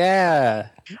that. Yeah.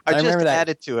 I just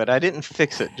added to it. I didn't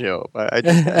fix it, Joe. I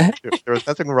just added to it. There was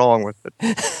nothing wrong with it.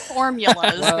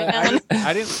 Formulas, man.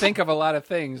 I didn't think of a lot of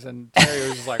things, and Terry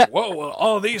was just like, whoa, well,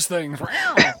 all these things.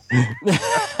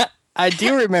 I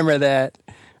do remember that.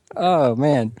 Oh,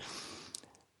 man.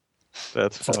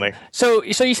 That's funny. So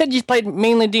you said you played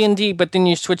mainly D&D, but then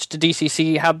you switched to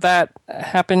DCC. How'd that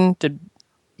happen?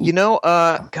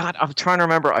 God, I'm trying to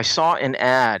remember. I saw an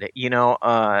ad,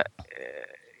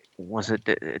 was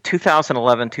it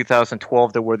 2011,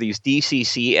 2012? There were these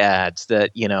DCC ads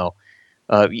that,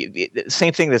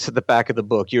 same thing that's at the back of the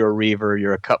book. You're a Reaver,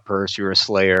 you're a Cut Purse, you're a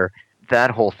Slayer,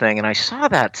 that whole thing. And I saw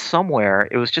that somewhere.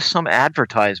 It was just some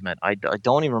advertisement. I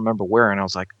don't even remember where. And I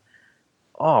was like,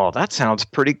 oh, that sounds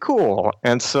pretty cool.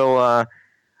 And so, I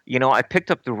picked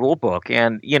up the rule book,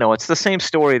 and, it's the same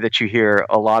story that you hear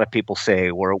a lot of people say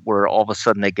where all of a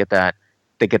sudden they get that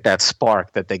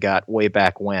spark that they got way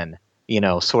back when,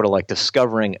 sort of like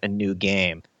discovering a new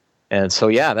game. And so,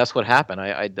 yeah, that's what happened.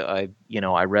 I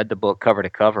read the book cover to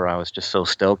cover. I was just so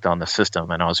stoked on the system,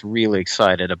 and I was really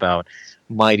excited about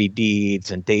Mighty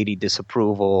Deeds and Deity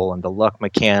Disapproval and the luck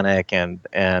mechanic and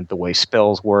the way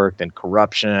spells worked and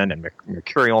corruption and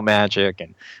mercurial magic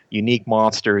and unique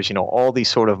monsters, all these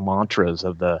sort of mantras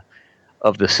of the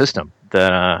system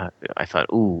that I thought,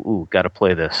 ooh, got to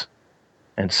play this.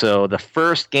 And so the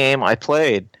first game I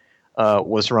played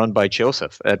was run by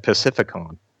Joseph at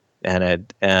Pacificon.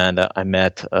 And I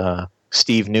met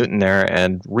Steve Newton there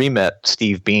and re-met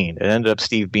Steve Bean. It ended up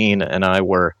Steve Bean and I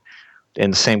were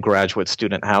in the same graduate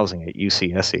student housing at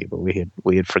UCSC, but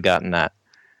we had forgotten that.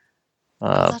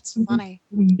 That's funny.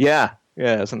 Yeah,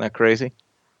 isn't that crazy?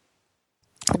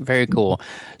 Very cool.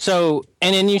 So,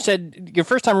 and then you said your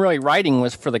first time really writing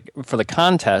was for the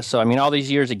contest. So, I mean, all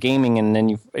these years of gaming, and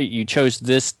then you chose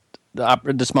this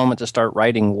moment to start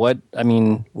writing. What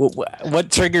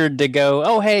triggered to go?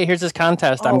 Oh, hey, here's this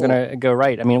contest. I'm gonna go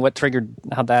write. I mean, what triggered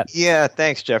how that? Yeah,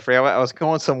 thanks, Jeffrey. I was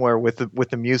going somewhere with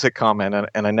the music comment,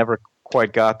 and I never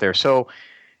quite got there. So,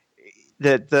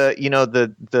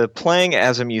 the playing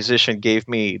as a musician gave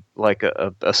me like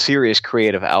a serious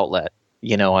creative outlet.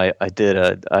 I did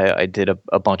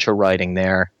a bunch of writing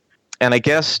there, and I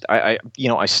guess I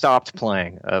stopped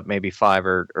playing maybe 5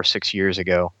 or 6 years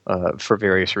ago for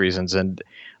various reasons, and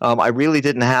I really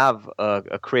didn't have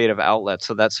a creative outlet,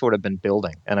 so that's sort of been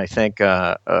building, and I think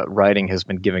writing has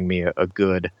been giving me a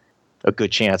good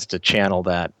chance to channel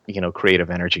that creative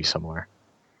energy somewhere.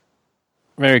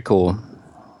 Very cool.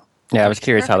 Yeah, I was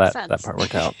curious how that part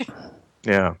worked out.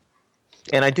 Yeah,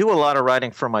 and I do a lot of writing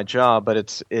for my job, but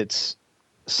it's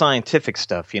scientific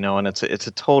stuff, and it's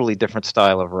a totally different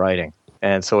style of writing,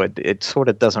 and so it sort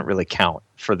of doesn't really count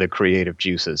for the creative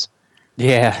juices.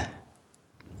 Yeah.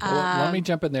 Well, let me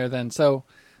jump in there then. So,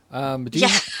 do you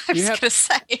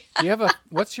have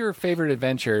what's your favorite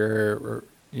adventure, or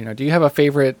do you have a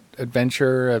favorite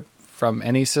adventure from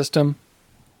any system?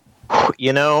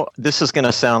 This is going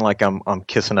to sound like I'm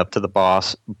kissing up to the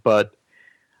boss, but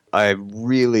I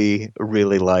really,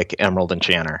 really like Emerald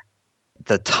Enchanter.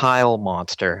 The tile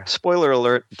monster. Spoiler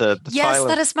alert, the yes, tile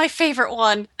that is my favorite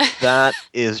one. That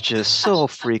is just so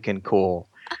freaking cool.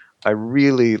 I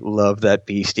really love that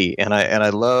beastie, and I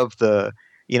love the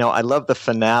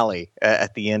finale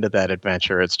at the end of that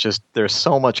adventure. It's just there's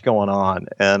so much going on,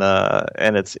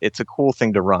 and it's a cool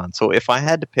thing to run. So if I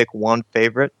had to pick one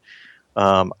favorite,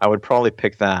 I would probably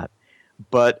pick that.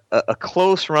 But a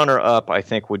close runner-up, I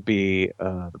think, would be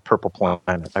the Purple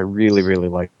Planet. I really, really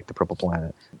like the Purple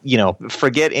Planet.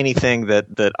 Forget anything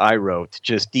that I wrote.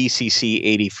 Just DCC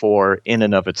 84 in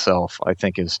and of itself, I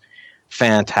think, is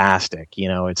fantastic. You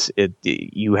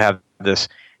have this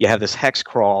hex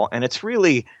crawl, and it's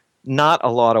really not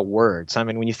a lot of words. I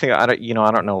mean, when you think, I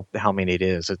don't know how many it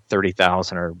is,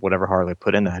 30,000 or whatever Harley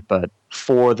put in that, but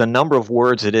for the number of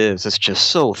words it is, it's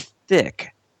just so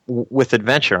thick with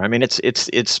adventure. I mean, it's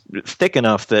thick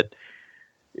enough that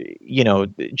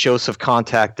Joseph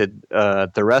contacted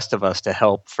the rest of us to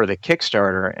help for the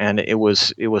Kickstarter, and it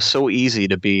was so easy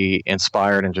to be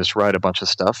inspired and just write a bunch of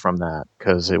stuff from that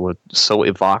because it was so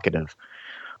evocative.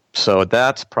 So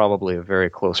that's probably a very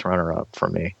close runner-up for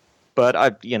me.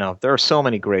 But there are so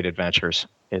many great adventures.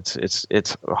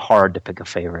 It's hard to pick a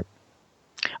favorite.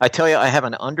 I tell you, I have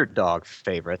an underdog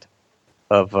favorite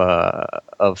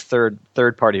of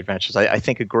third party adventures. I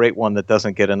think a great one that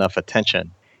doesn't get enough attention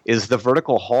is the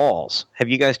Vertical Halls. Have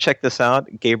you guys checked this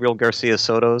out? Gabriel Garcia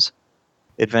Soto's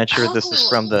adventure. Oh, this is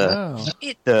from is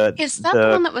that the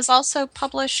one that was also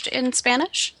published in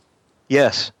Spanish?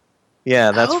 Yes.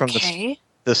 Yeah, that's from Okay.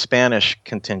 the Spanish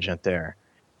contingent there.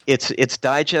 It's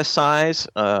digest size.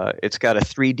 It's got a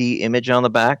 3D image on the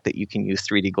back that you can use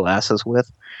 3D glasses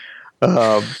with.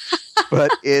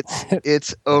 But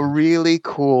it's a really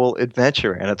cool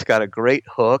adventure, and it's got a great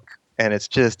hook, and it's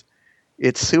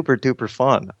super duper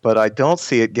fun. But I don't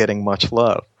see it getting much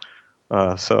love.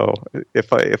 So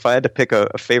if I had to pick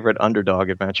a favorite underdog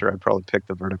adventure, I'd probably pick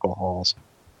the Vertical Halls.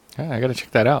 Yeah, I got to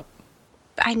check that out.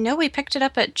 I know we picked it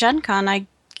up at Gen Con. I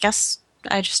guess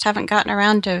I just haven't gotten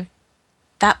around to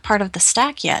that part of the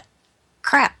stack yet.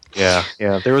 Crap. Yeah.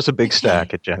 There was a big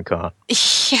stack at Gen Con.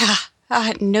 Yeah.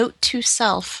 Note to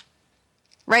self.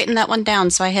 Writing that one down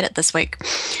so I hit it this week.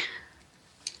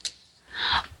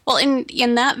 Well,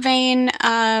 in that vein,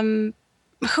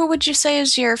 who would you say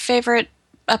is your favorite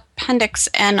Appendix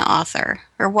N author?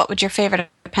 Or what would your favorite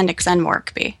Appendix N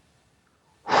work be?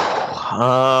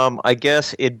 I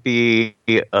guess it'd be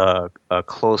a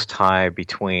close tie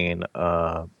between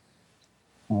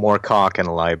Moorcock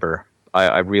and Leiber.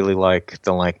 I really like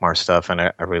the Lankmar stuff, and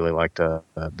I really like the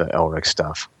Elric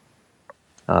stuff.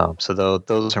 So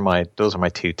those are my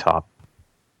two top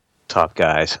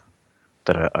guys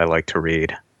that I like to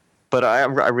read. But I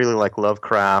really like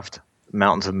Lovecraft.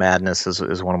 Mountains of Madness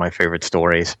is one of my favorite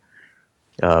stories.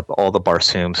 All the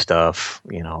Barsoom stuff,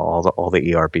 all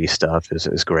the ERB stuff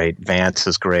is great. Vance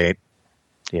is great.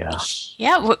 Yeah.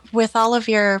 Yeah, with all of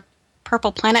your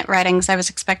Purple Planet writings, I was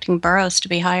expecting Burroughs to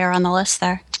be higher on the list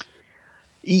there.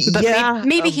 But yeah,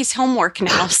 maybe he's homework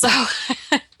now. So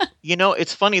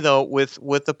it's funny though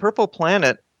with the Purple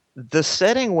Planet. the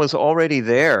setting was already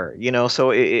there,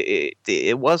 so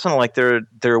it wasn't like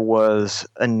there was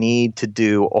a need to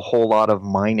do a whole lot of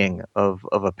mining of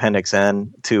Appendix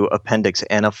N to Appendix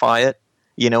Nify it.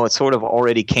 It sort of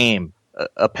already came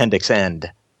Appendix End.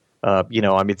 I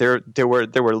mean, there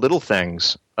were little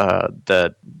things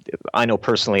that I know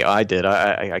personally I did.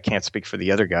 I can't speak for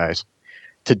the other guys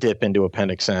to dip into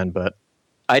Appendix N, but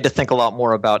I had to think a lot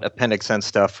more about Appendix N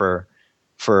stuff for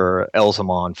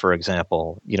Elzamon, for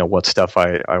example, what stuff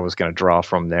I was going to draw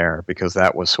from there, because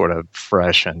that was sort of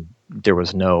fresh and there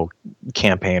was no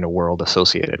campaign or world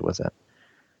associated with it.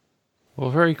 Well,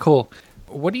 very cool.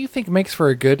 What do you think makes for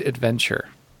a good adventure?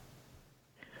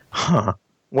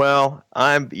 Well,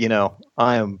 I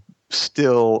am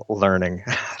still learning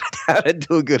how to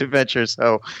do a good adventure.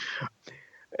 So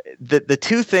the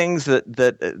two things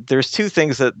there's two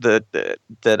things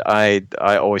that I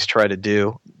always try to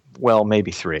do. Well, maybe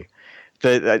three.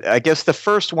 I guess the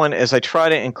first one is I try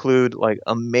to include like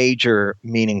a major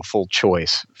meaningful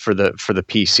choice for the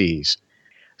PCs,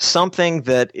 something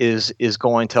that is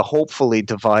going to hopefully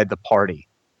divide the party.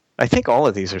 I think all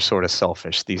of these are sort of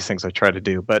selfish, these things I try to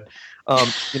do, but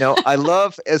I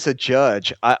love, as a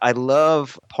judge, I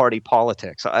love party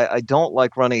politics. I don't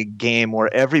like running a game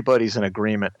where everybody's in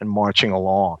agreement and marching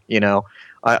along.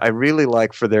 I really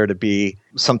like for there to be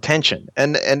some tension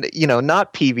and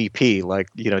not PvP like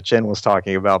Jen was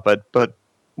talking about, but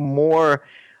more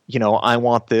I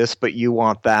want this but you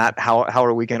want that. How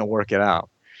are we going to work it out?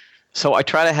 So I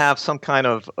try to have some kind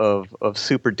of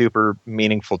super duper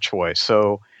meaningful choice.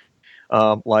 So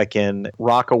like in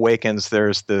Rock Awakens,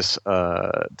 there's this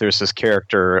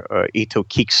character Ito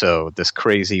Kikso, this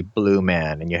crazy blue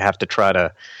man, and you have to try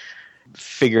to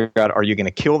figure out, are you going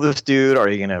to kill this dude? Are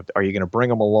you going to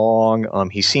bring him along?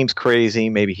 He seems crazy.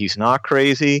 Maybe he's not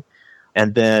crazy.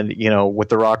 And then, with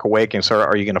the Rock Awakens,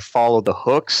 are you going to follow the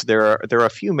hooks? There are a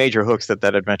few major hooks that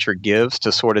adventure gives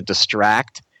to sort of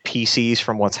distract PCs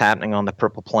from what's happening on the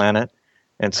Purple Planet.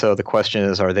 And so the question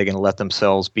is, are they going to let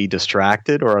themselves be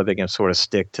distracted, or are they going to sort of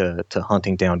stick to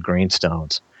hunting down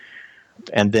greenstones?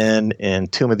 And then in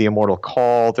Tomb of the Immortal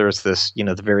Call, there's this,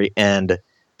 the very end,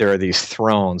 there are these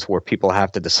thrones where people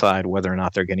have to decide whether or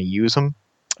not they're going to use them.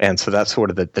 And so that's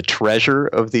sort of the treasure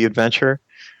of the adventure.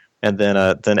 And then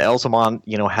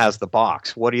Elzamon, has the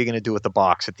box. What are you going to do with the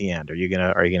box at the end? Are you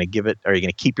going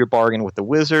to keep your bargain with the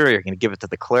wizard? Are you going to give it to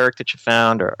the cleric that you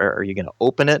found? Or are you going to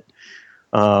open it?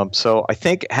 So I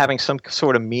think having some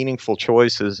sort of meaningful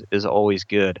choices is always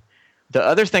good. The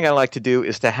other thing I like to do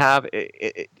is to have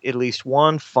at least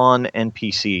one fun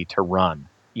NPC to run.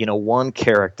 One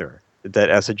character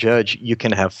that as a judge you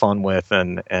can have fun with,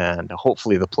 and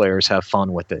hopefully the players have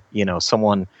fun with it.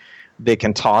 Someone they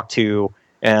can talk to,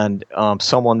 and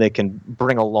someone they can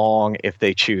bring along if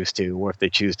they choose to, or if they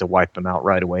choose to wipe them out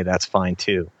right away, that's fine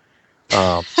too.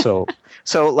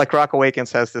 So like Rock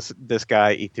Awakens has this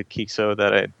guy Ito Kikso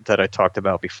that I talked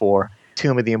about before.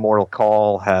 Tomb of the Immortal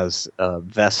Call has a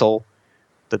vessel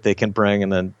that they can bring,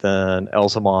 and then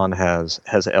Elzamon has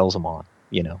Elzamon.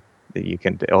 You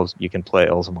can play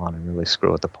Elzamon and really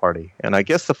screw with the party. And I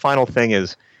guess the final thing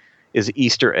is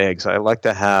Easter eggs. I like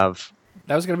to have.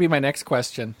 That was going to be my next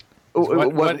question.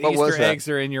 What Easter eggs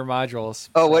are in your modules?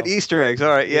 Oh, what Easter eggs? All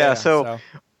right, yeah. So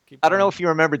I don't know if you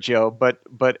remember, Joe, but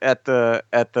at the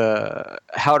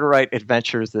How to Write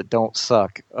Adventures That Don't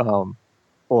Suck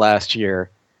last year,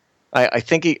 I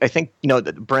think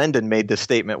that Brendan made this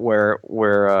statement where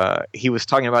he was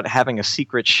talking about having a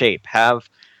secret shape, have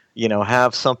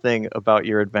something about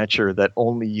your adventure that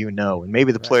only and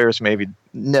maybe the players maybe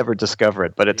never discover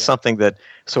it, but it's something that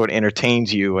sort of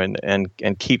entertains you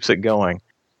and keeps it going.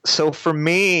 So for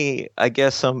me, I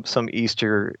guess some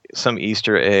Easter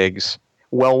eggs.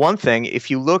 Well, one thing, if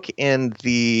you look in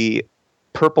the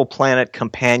Purple Planet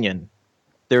Companion,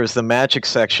 there's the magic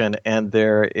section, and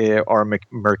there are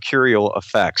mercurial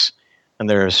effects, and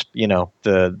there's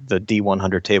the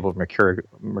D100 table of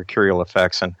mercurial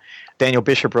effects, and Daniel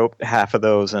Bishop wrote half of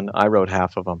those, and I wrote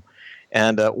half of them.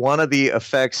 And one of the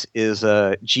effects is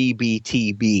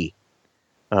GBTB,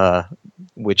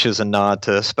 which is a nod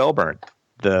to Spellburn.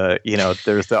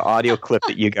 There's the audio clip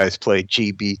that you guys played,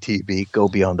 GBTB, Go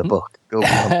Beyond the Book. Go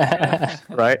Beyond the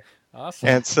Book, right?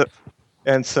 Awesome.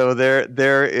 And so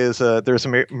there's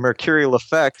a mercurial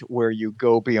effect where you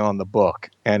go beyond the book,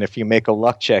 and if you make a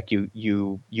luck check,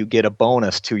 you get a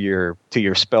bonus to your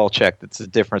spell check. That's the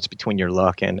difference between your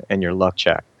luck and your luck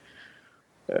check.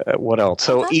 What else?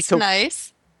 So that's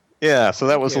nice. Yeah, so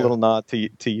that was a little nod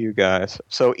to you guys.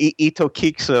 So Ito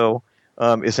Kikso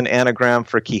is an anagram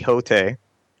for Quixote.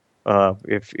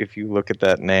 If you look at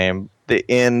that name,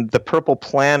 in the Purple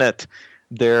Planet,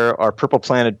 there are Purple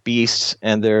Planet beasts,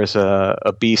 and there's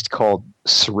a beast called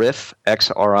Srif,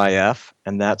 Xrif,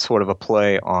 and that's sort of a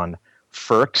play on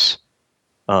Firks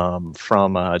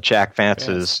from Jack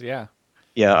Vance's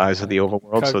Eyes of the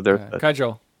Overworld. So they're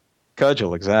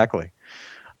Cudgel, exactly.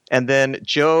 And then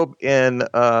Job in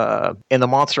the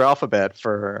monster alphabet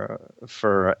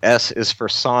for S is for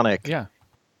Sonic. Yeah.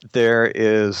 There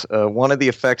is one of the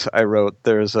effects I wrote.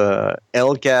 There's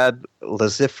Elgad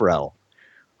Lazifrel,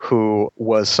 who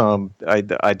was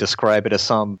I describe it as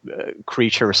some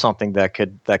creature or something that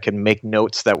could make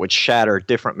notes that would shatter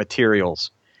different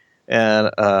materials. And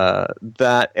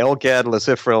that Elgad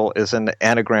Lazifrel is an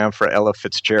anagram for Ella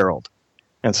Fitzgerald.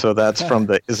 And so that's from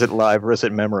the Is It Live or Is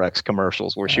It Memorex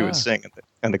commercials where she would sing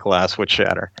and the glass would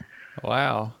shatter.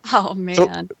 Wow. Oh,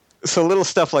 man. So little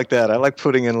stuff like that. I like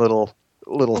putting in little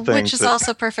things. Which is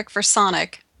also perfect for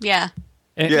Sonic. Yeah.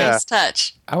 Nice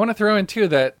touch. I want to throw in, too,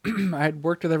 that I had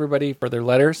worked with everybody for their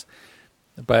letters,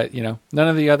 but, none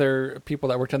of the other people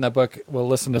that worked on that book will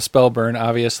listen to Spellburn,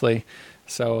 obviously.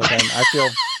 So then I feel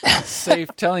safe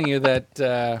telling you that,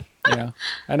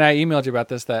 and I emailed you about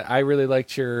this, that I really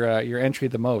liked your entry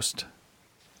the most.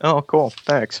 Oh, cool.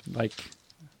 Thanks. Like,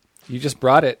 you just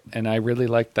brought it, and I really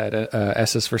liked that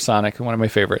S is for Sonic, one of my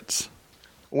favorites.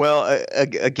 Well,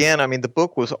 again, I mean, the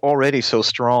book was already so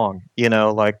strong,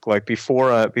 like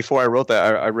before I wrote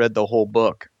that, I read the whole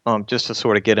book, just to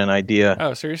sort of get an idea.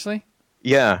 Oh, seriously?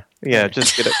 Yeah,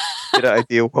 just get an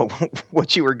idea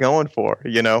what you were going for,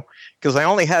 because I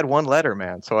only had one letter,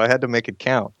 man, so I had to make it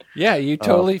count. Yeah, you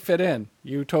totally fit in.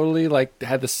 You totally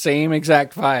had the same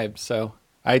exact vibe. So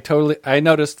I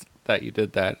noticed that you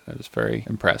did that. I was very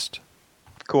impressed.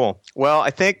 Cool. Well, I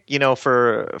think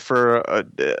for a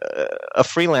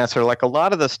freelancer, like a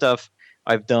lot of the stuff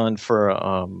I've done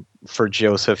for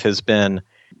Joseph has been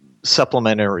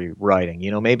supplementary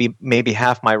writing. Maybe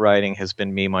half my writing has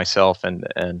been me myself,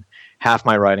 and half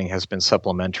my writing has been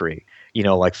supplementary.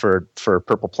 Like for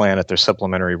Purple Planet, there's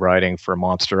supplementary writing. For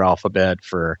Monster Alphabet,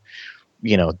 for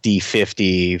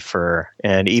D50,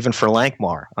 and even for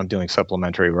Lankmar, I'm doing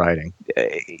supplementary writing.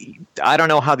 I don't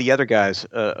know how the other guys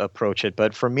approach it,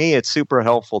 but for me, it's super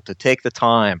helpful to take the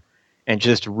time and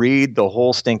just read the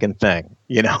whole stinking thing.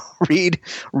 Read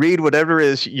whatever it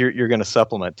is you're going to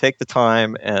supplement. Take the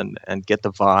time and get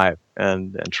the vibe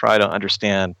and try to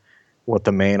understand what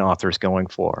the main author is going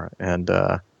for, and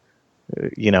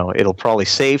it'll probably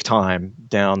save time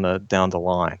down the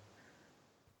line.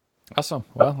 Awesome.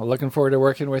 Well, looking forward to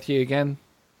working with you again.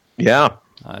 Yeah.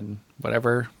 On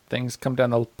whatever things come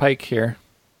down the pike here.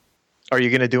 Are you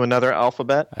going to do another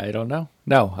alphabet? I don't know.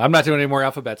 No, I'm not doing any more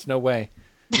alphabets. No way.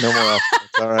 No more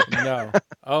alphabets. All right. No.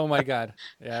 Oh my God.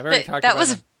 Yeah, I've already talked about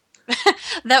it.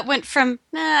 That went from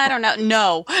I don't know.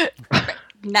 No.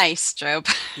 Nice, Job.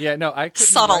 Yeah, no, I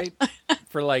couldn't write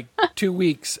for like 2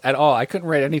 weeks at all. I couldn't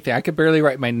write anything. I could barely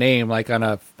write my name like on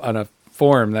a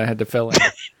form that I had to fill in.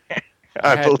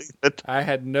 I believe it. I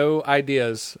had no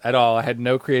ideas at all. I had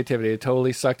no creativity. It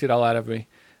totally sucked it all out of me.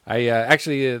 I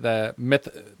actually the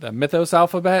Mythos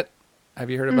alphabet. Have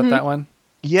you heard about that one?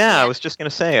 Yeah, I was just going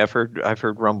to say I've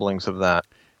heard rumblings of that.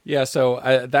 Yeah, so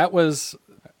that was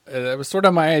sort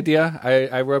of my idea.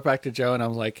 I wrote back to Joe and I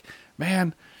was like,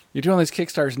 "Man, you're doing these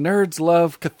Kickstarters. Nerds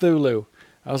love Cthulhu."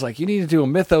 I was like, "You need to do a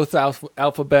Mythos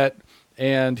alphabet,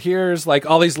 and here's like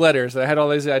all these letters." I had all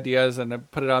these ideas and I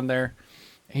put it on there.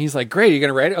 And he's like, "Great, are you going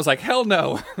to write it?" I was like, "Hell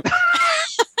no."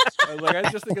 I was like, "I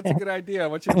just think it's a good idea. I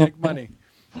want you to make money."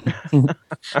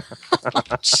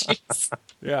 Jeez.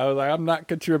 Yeah, I was like, "I'm not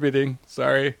contributing.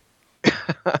 Sorry."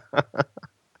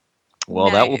 Well,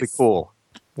 nice. That will be cool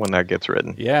when that gets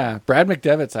written. Yeah, Brad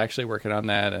McDevitt's actually working on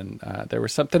that, and there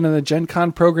was something in the Gen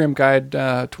Con program guide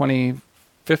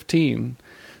 2015,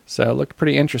 so it looked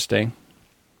pretty interesting.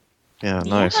 Yeah,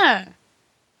 nice. Yeah.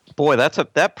 Boy,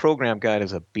 that program guide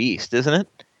is a beast, isn't it?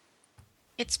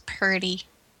 It's pretty.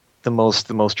 The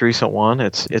most recent one.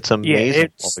 It's amazing.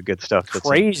 It's all the good stuff. That's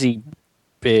crazy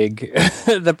big.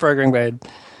 The program guide.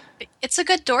 It's a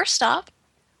good doorstop.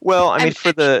 Well, I mean,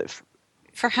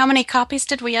 for how many copies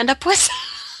did we end up with?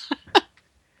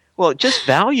 Well, just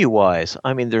value wise,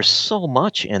 I mean, there's so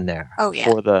much in there. Oh, yeah.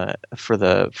 For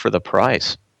the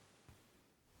price.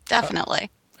 Definitely.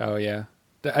 Oh yeah.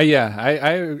 Yeah,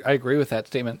 I agree with that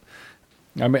statement.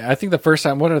 I mean, I think the first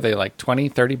time, what are they, like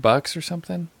 $20-$30 or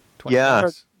something? Yeah.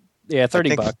 Yeah,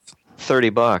 $30.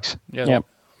 $30. Yeah. Yep.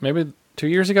 Maybe 2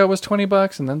 years ago it was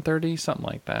 $20 and then 30, something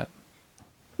like that.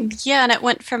 Yeah, and it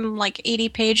went from like 80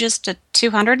 pages to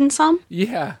 200 and some.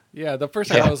 Yeah. The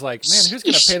first time I was like, man, who's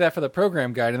going to pay that for the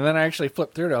program guide? And then I actually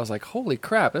flipped through it. I was like, holy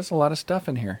crap, there's a lot of stuff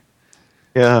in here.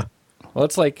 Yeah. Well,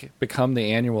 it's like become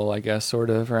the annual, I guess, sort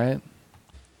of, right?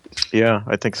 Yeah,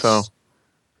 I think so.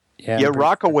 Yeah,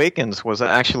 Rock Awakens was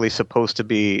actually supposed to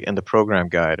be in the program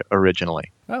guide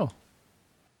originally. Oh.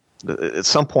 At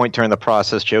some point during the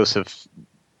process, Joseph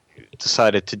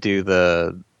decided to do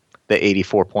the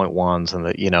 84.1s and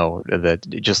the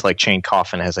just like Chain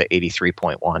Coffin has a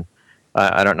 83.1.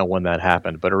 I don't know when that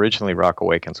happened, but originally Rock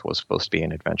Awakens was supposed to be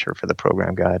an adventure for the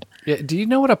program guide. Yeah. Do you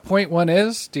know what a 0.1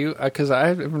 is? Do you? Because I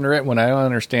haven't read one. I don't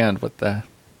understand what the.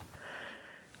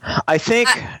 I think.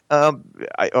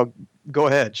 Go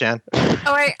ahead, Jen.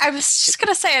 I was just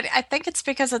going to say, I think it's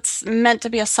because it's meant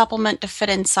to be a supplement to fit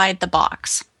inside the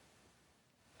box.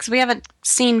 Because we haven't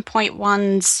seen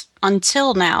 0.1s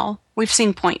until now. We've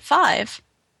seen 0.5,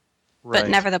 but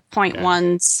never the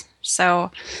 0.1s. So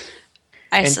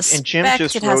I suspect Jim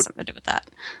just it has something to do with that.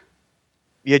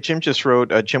 Yeah, Jim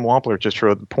Wampler just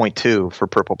wrote 0.2 for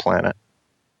Purple Planet.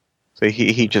 So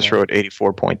he just wrote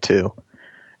 84.2.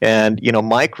 And,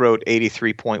 Mike wrote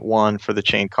 83.1 for the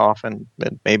Chain Coffin.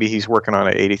 Maybe he's working on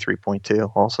an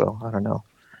 83.2 also. I don't know.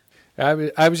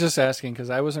 I was just asking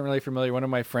because I wasn't really familiar. One of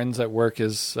my friends at work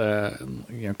is,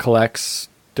 collects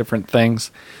different things.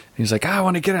 And he's like, I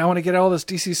want to get all this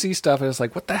DCC stuff. And I was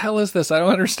like, what the hell is this? I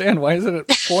don't understand. Why is it at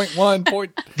 0.1,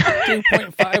 0.2,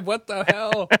 0.5? What the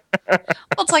hell? Well,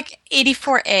 it's like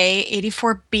 84A,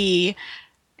 84B.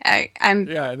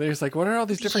 And he's like, what are all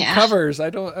these different covers?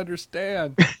 I don't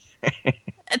understand.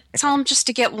 Tell him just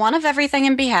to get one of everything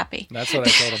and be happy. That's what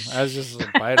I told him. I was just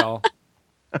like, buy it all.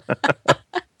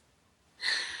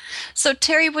 So,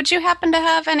 Terry, would you happen to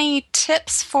have any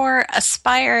tips for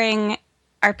aspiring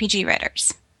RPG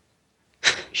writers?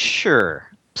 Sure.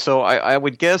 So I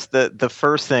would guess that the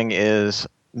first thing is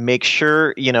make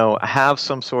sure, have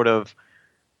some sort of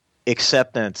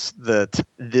acceptance that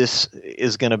this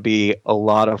is going to be a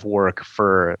lot of work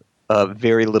for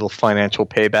very little financial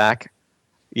payback.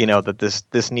 That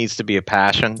this needs to be a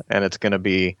passion and it's going to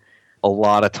be a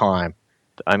lot of time.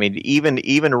 I mean,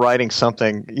 even writing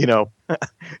something,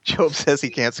 Job says he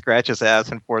can't scratch his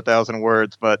ass in 4,000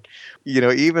 words, but,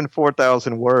 even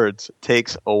 4,000 words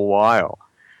takes a while.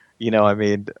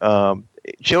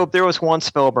 Job, there was one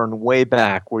Spellburn way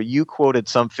back where you quoted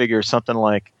some figure, something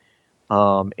like,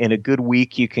 in a good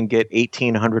week you can get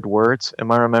 1,800 words.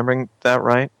 Am I remembering that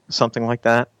right? Something like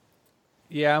that?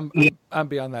 Yeah, I'm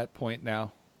beyond that point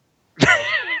now.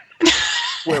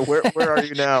 Where are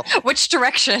you now? Which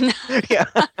direction? Yeah.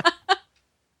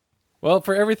 Well,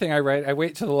 for everything I write, I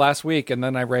wait till the last week and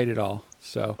then I write it all.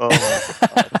 So,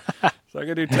 so I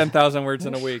can do 10,000 words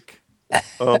in a week.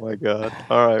 Oh my God!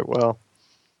 All right, well.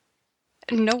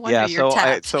 No wonder you're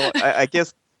tapped. I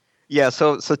guess. Yeah,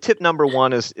 so tip number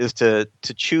one is to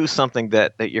choose something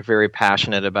that you're very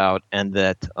passionate about, and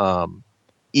that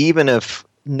even if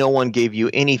no one gave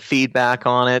you any feedback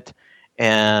on it,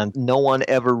 and no one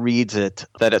ever reads it,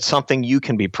 that it's something you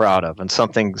can be proud of, and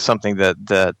something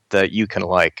that you can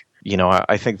like.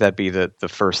 I think that'd be the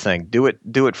first thing. Do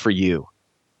it for you,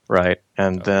 right?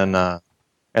 And then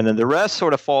the rest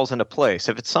sort of falls into place.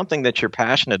 If it's something that you're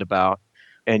passionate about,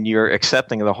 and you're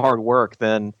accepting the hard work,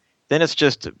 then it's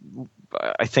just,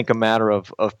 I think, a matter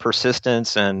of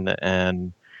persistence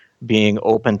and being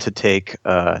open to take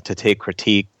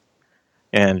critique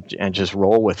and just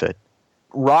roll with it.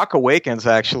 Rock Awakens,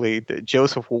 actually,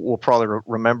 Joseph will probably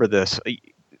remember this.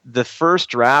 The first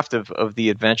draft of the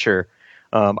adventure,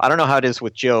 I don't know how it is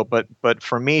with Joe, but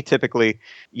for me, typically,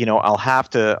 I'll have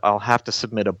to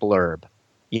submit a blurb,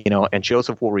 and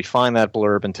Joseph will refine that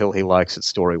blurb until he likes it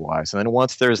story-wise. And then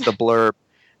once there's the blurb,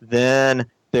 then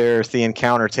there's the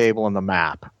encounter table and the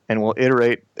map, and we'll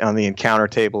iterate on the encounter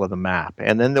table of the map.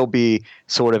 And then there'll be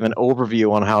sort of an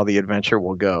overview on how the adventure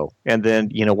will go. And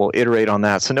then, we'll iterate on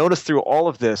that. So notice through all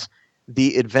of this,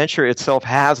 the adventure itself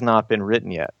has not been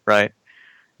written yet, right?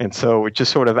 And so we're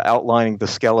just sort of outlining the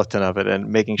skeleton of it and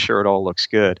making sure it all looks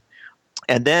good.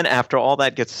 And then after all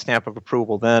that gets a stamp of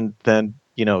approval, then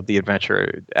the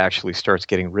adventure actually starts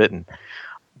getting written.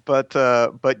 But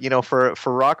for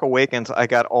Rock Awakens, I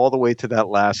got all the way to that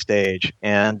last stage,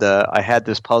 and I had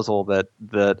this puzzle that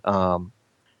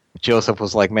Joseph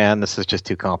was like, "Man, this is just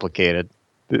too complicated.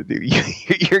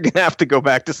 You're gonna have to go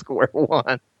back to square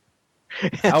one."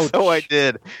 And so I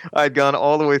did. I'd gone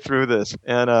all the way through this,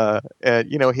 and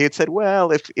he had said,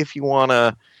 "Well, if you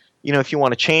wanna." If you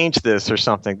want to change this or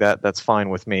something, that's fine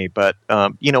with me. But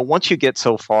once you get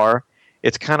so far,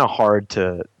 it's kind of hard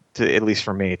to, at least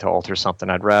for me, to alter something.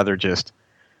 I'd rather just,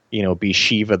 be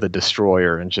Shiva the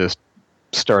Destroyer and just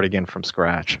start again from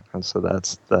scratch. And so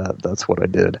that's what I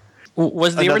did.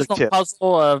 Was the original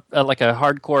puzzle like a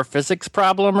hardcore physics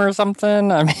problem or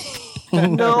something? I mean,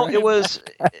 No,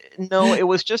 it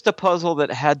was just a puzzle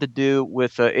that had to do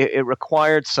with it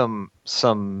required some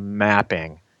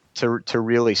mapping to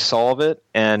really solve it,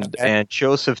 and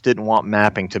Joseph didn't want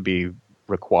mapping to be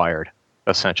required,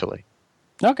 essentially.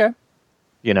 Okay.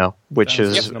 Which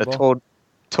Sounds is reasonable. a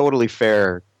totally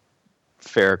fair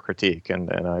critique,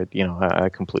 and I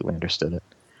completely understood it.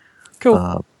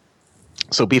 Cool.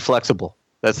 So be flexible.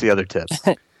 That's the other tip.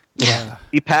 Yeah.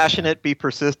 Be passionate, be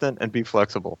persistent, and be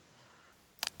flexible.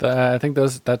 I think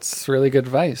that's really good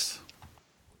advice.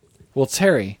 Well,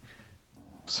 Terry.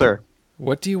 Sir.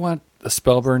 What do you want the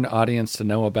Spellburn audience to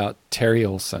know about Terry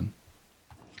Olson?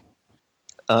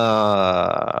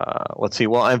 Let's see.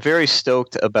 Well, I'm very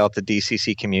stoked about the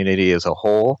DCC community as a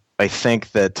whole. I think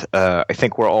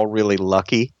we're all really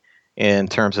lucky in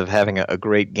terms of having a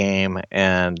great game,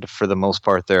 and for the most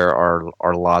part, there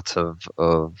are lots of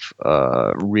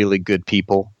really good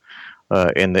people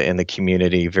in the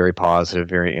community. Very positive,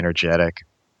 very energetic.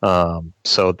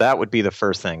 So that would be the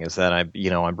first thing, is that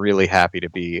I'm really happy to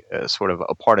be sort of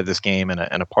a part of this game and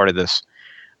a part of this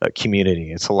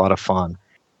community. It's a lot of fun.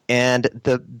 And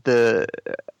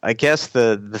I guess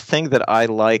the thing that I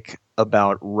like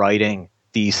about writing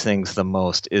these things the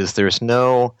most is there's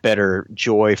no better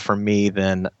joy for me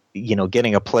than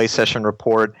getting a play session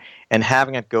report and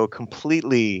having it go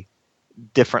completely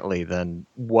differently than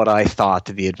what I thought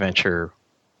the adventure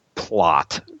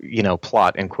plot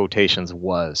in quotations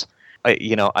was. I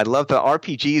love the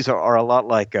RPGs are a lot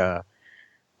like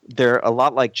they're a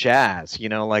lot like jazz,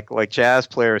 like jazz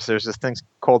players. There's this thing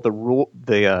called the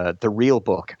real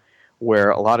book,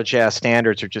 where a lot of jazz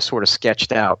standards are just sort of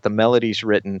sketched out. The melody's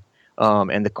written,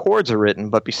 and the chords are written,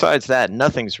 but besides that,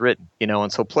 nothing's written.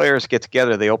 And so players get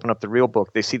together, they open up the real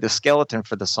book, they see the skeleton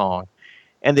for the song,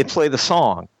 and they play the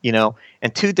song.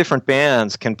 And two different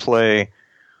bands can play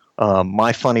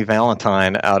My Funny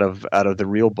Valentine out of the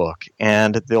real book,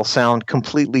 and they'll sound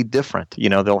completely different.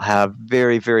 They'll have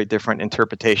very, very different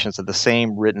interpretations of the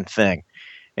same written thing.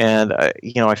 And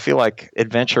I feel like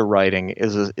adventure writing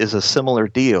is a similar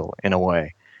deal in a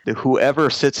way.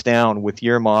 Whoever sits down with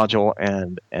your module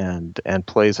and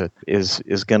plays it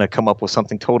is going to come up with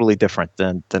something totally different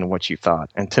than what you thought.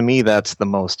 And to me, that's the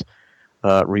most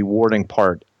rewarding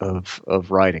part of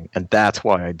writing, and that's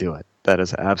why I do it. That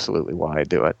is absolutely why I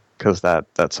do it, because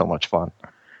that's so much fun.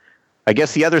 I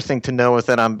guess the other thing to know is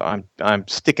that I'm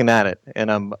sticking at it,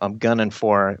 and I'm gunning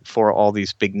for all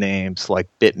these big names like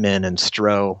Bitman and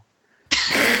Stroh,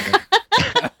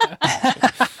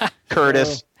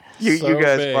 Curtis. You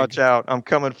guys big. Watch out! I'm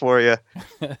coming for you.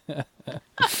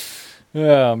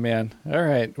 Oh man! All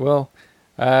right. Well,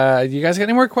 you guys got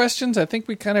any more questions? I think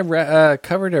we kind of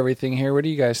covered everything here. What do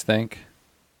you guys think?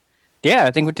 Yeah,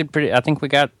 I think we did pretty. I think we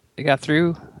got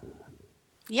through.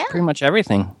 Yeah. Pretty much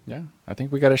everything. Yeah, I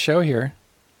think we got a show here.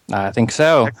 I think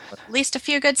so. At least a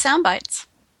few good sound bites.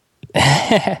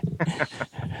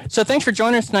 So thanks for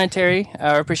joining us tonight, Terry.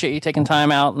 I appreciate you taking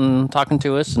time out and talking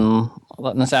to us and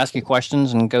letting us ask you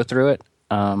questions and go through it.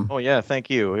 Oh yeah, thank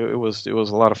you. It was a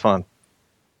lot of fun.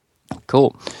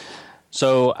 Cool.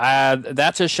 So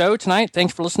that's a show tonight.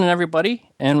 Thanks for listening, everybody,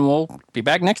 and we'll be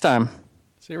back next time.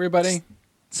 See everybody.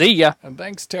 See ya. And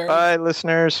thanks, Terry. Bye,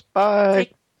 listeners. Bye.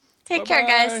 Take care,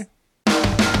 guys.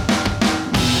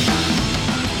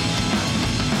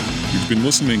 You've been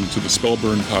listening to the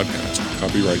Spellburn Podcast,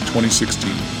 copyright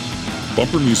 2016.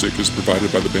 Bumper music is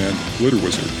provided by the band Glitter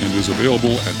Wizard and is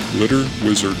available at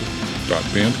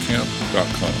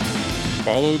glitterwizard.bandcamp.com.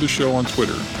 Follow the show on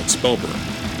Twitter at Spellburn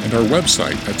and our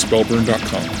website at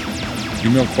spellburn.com.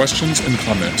 Email questions and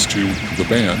comments to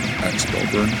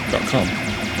theband@spellburn.com.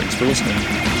 Thanks for listening.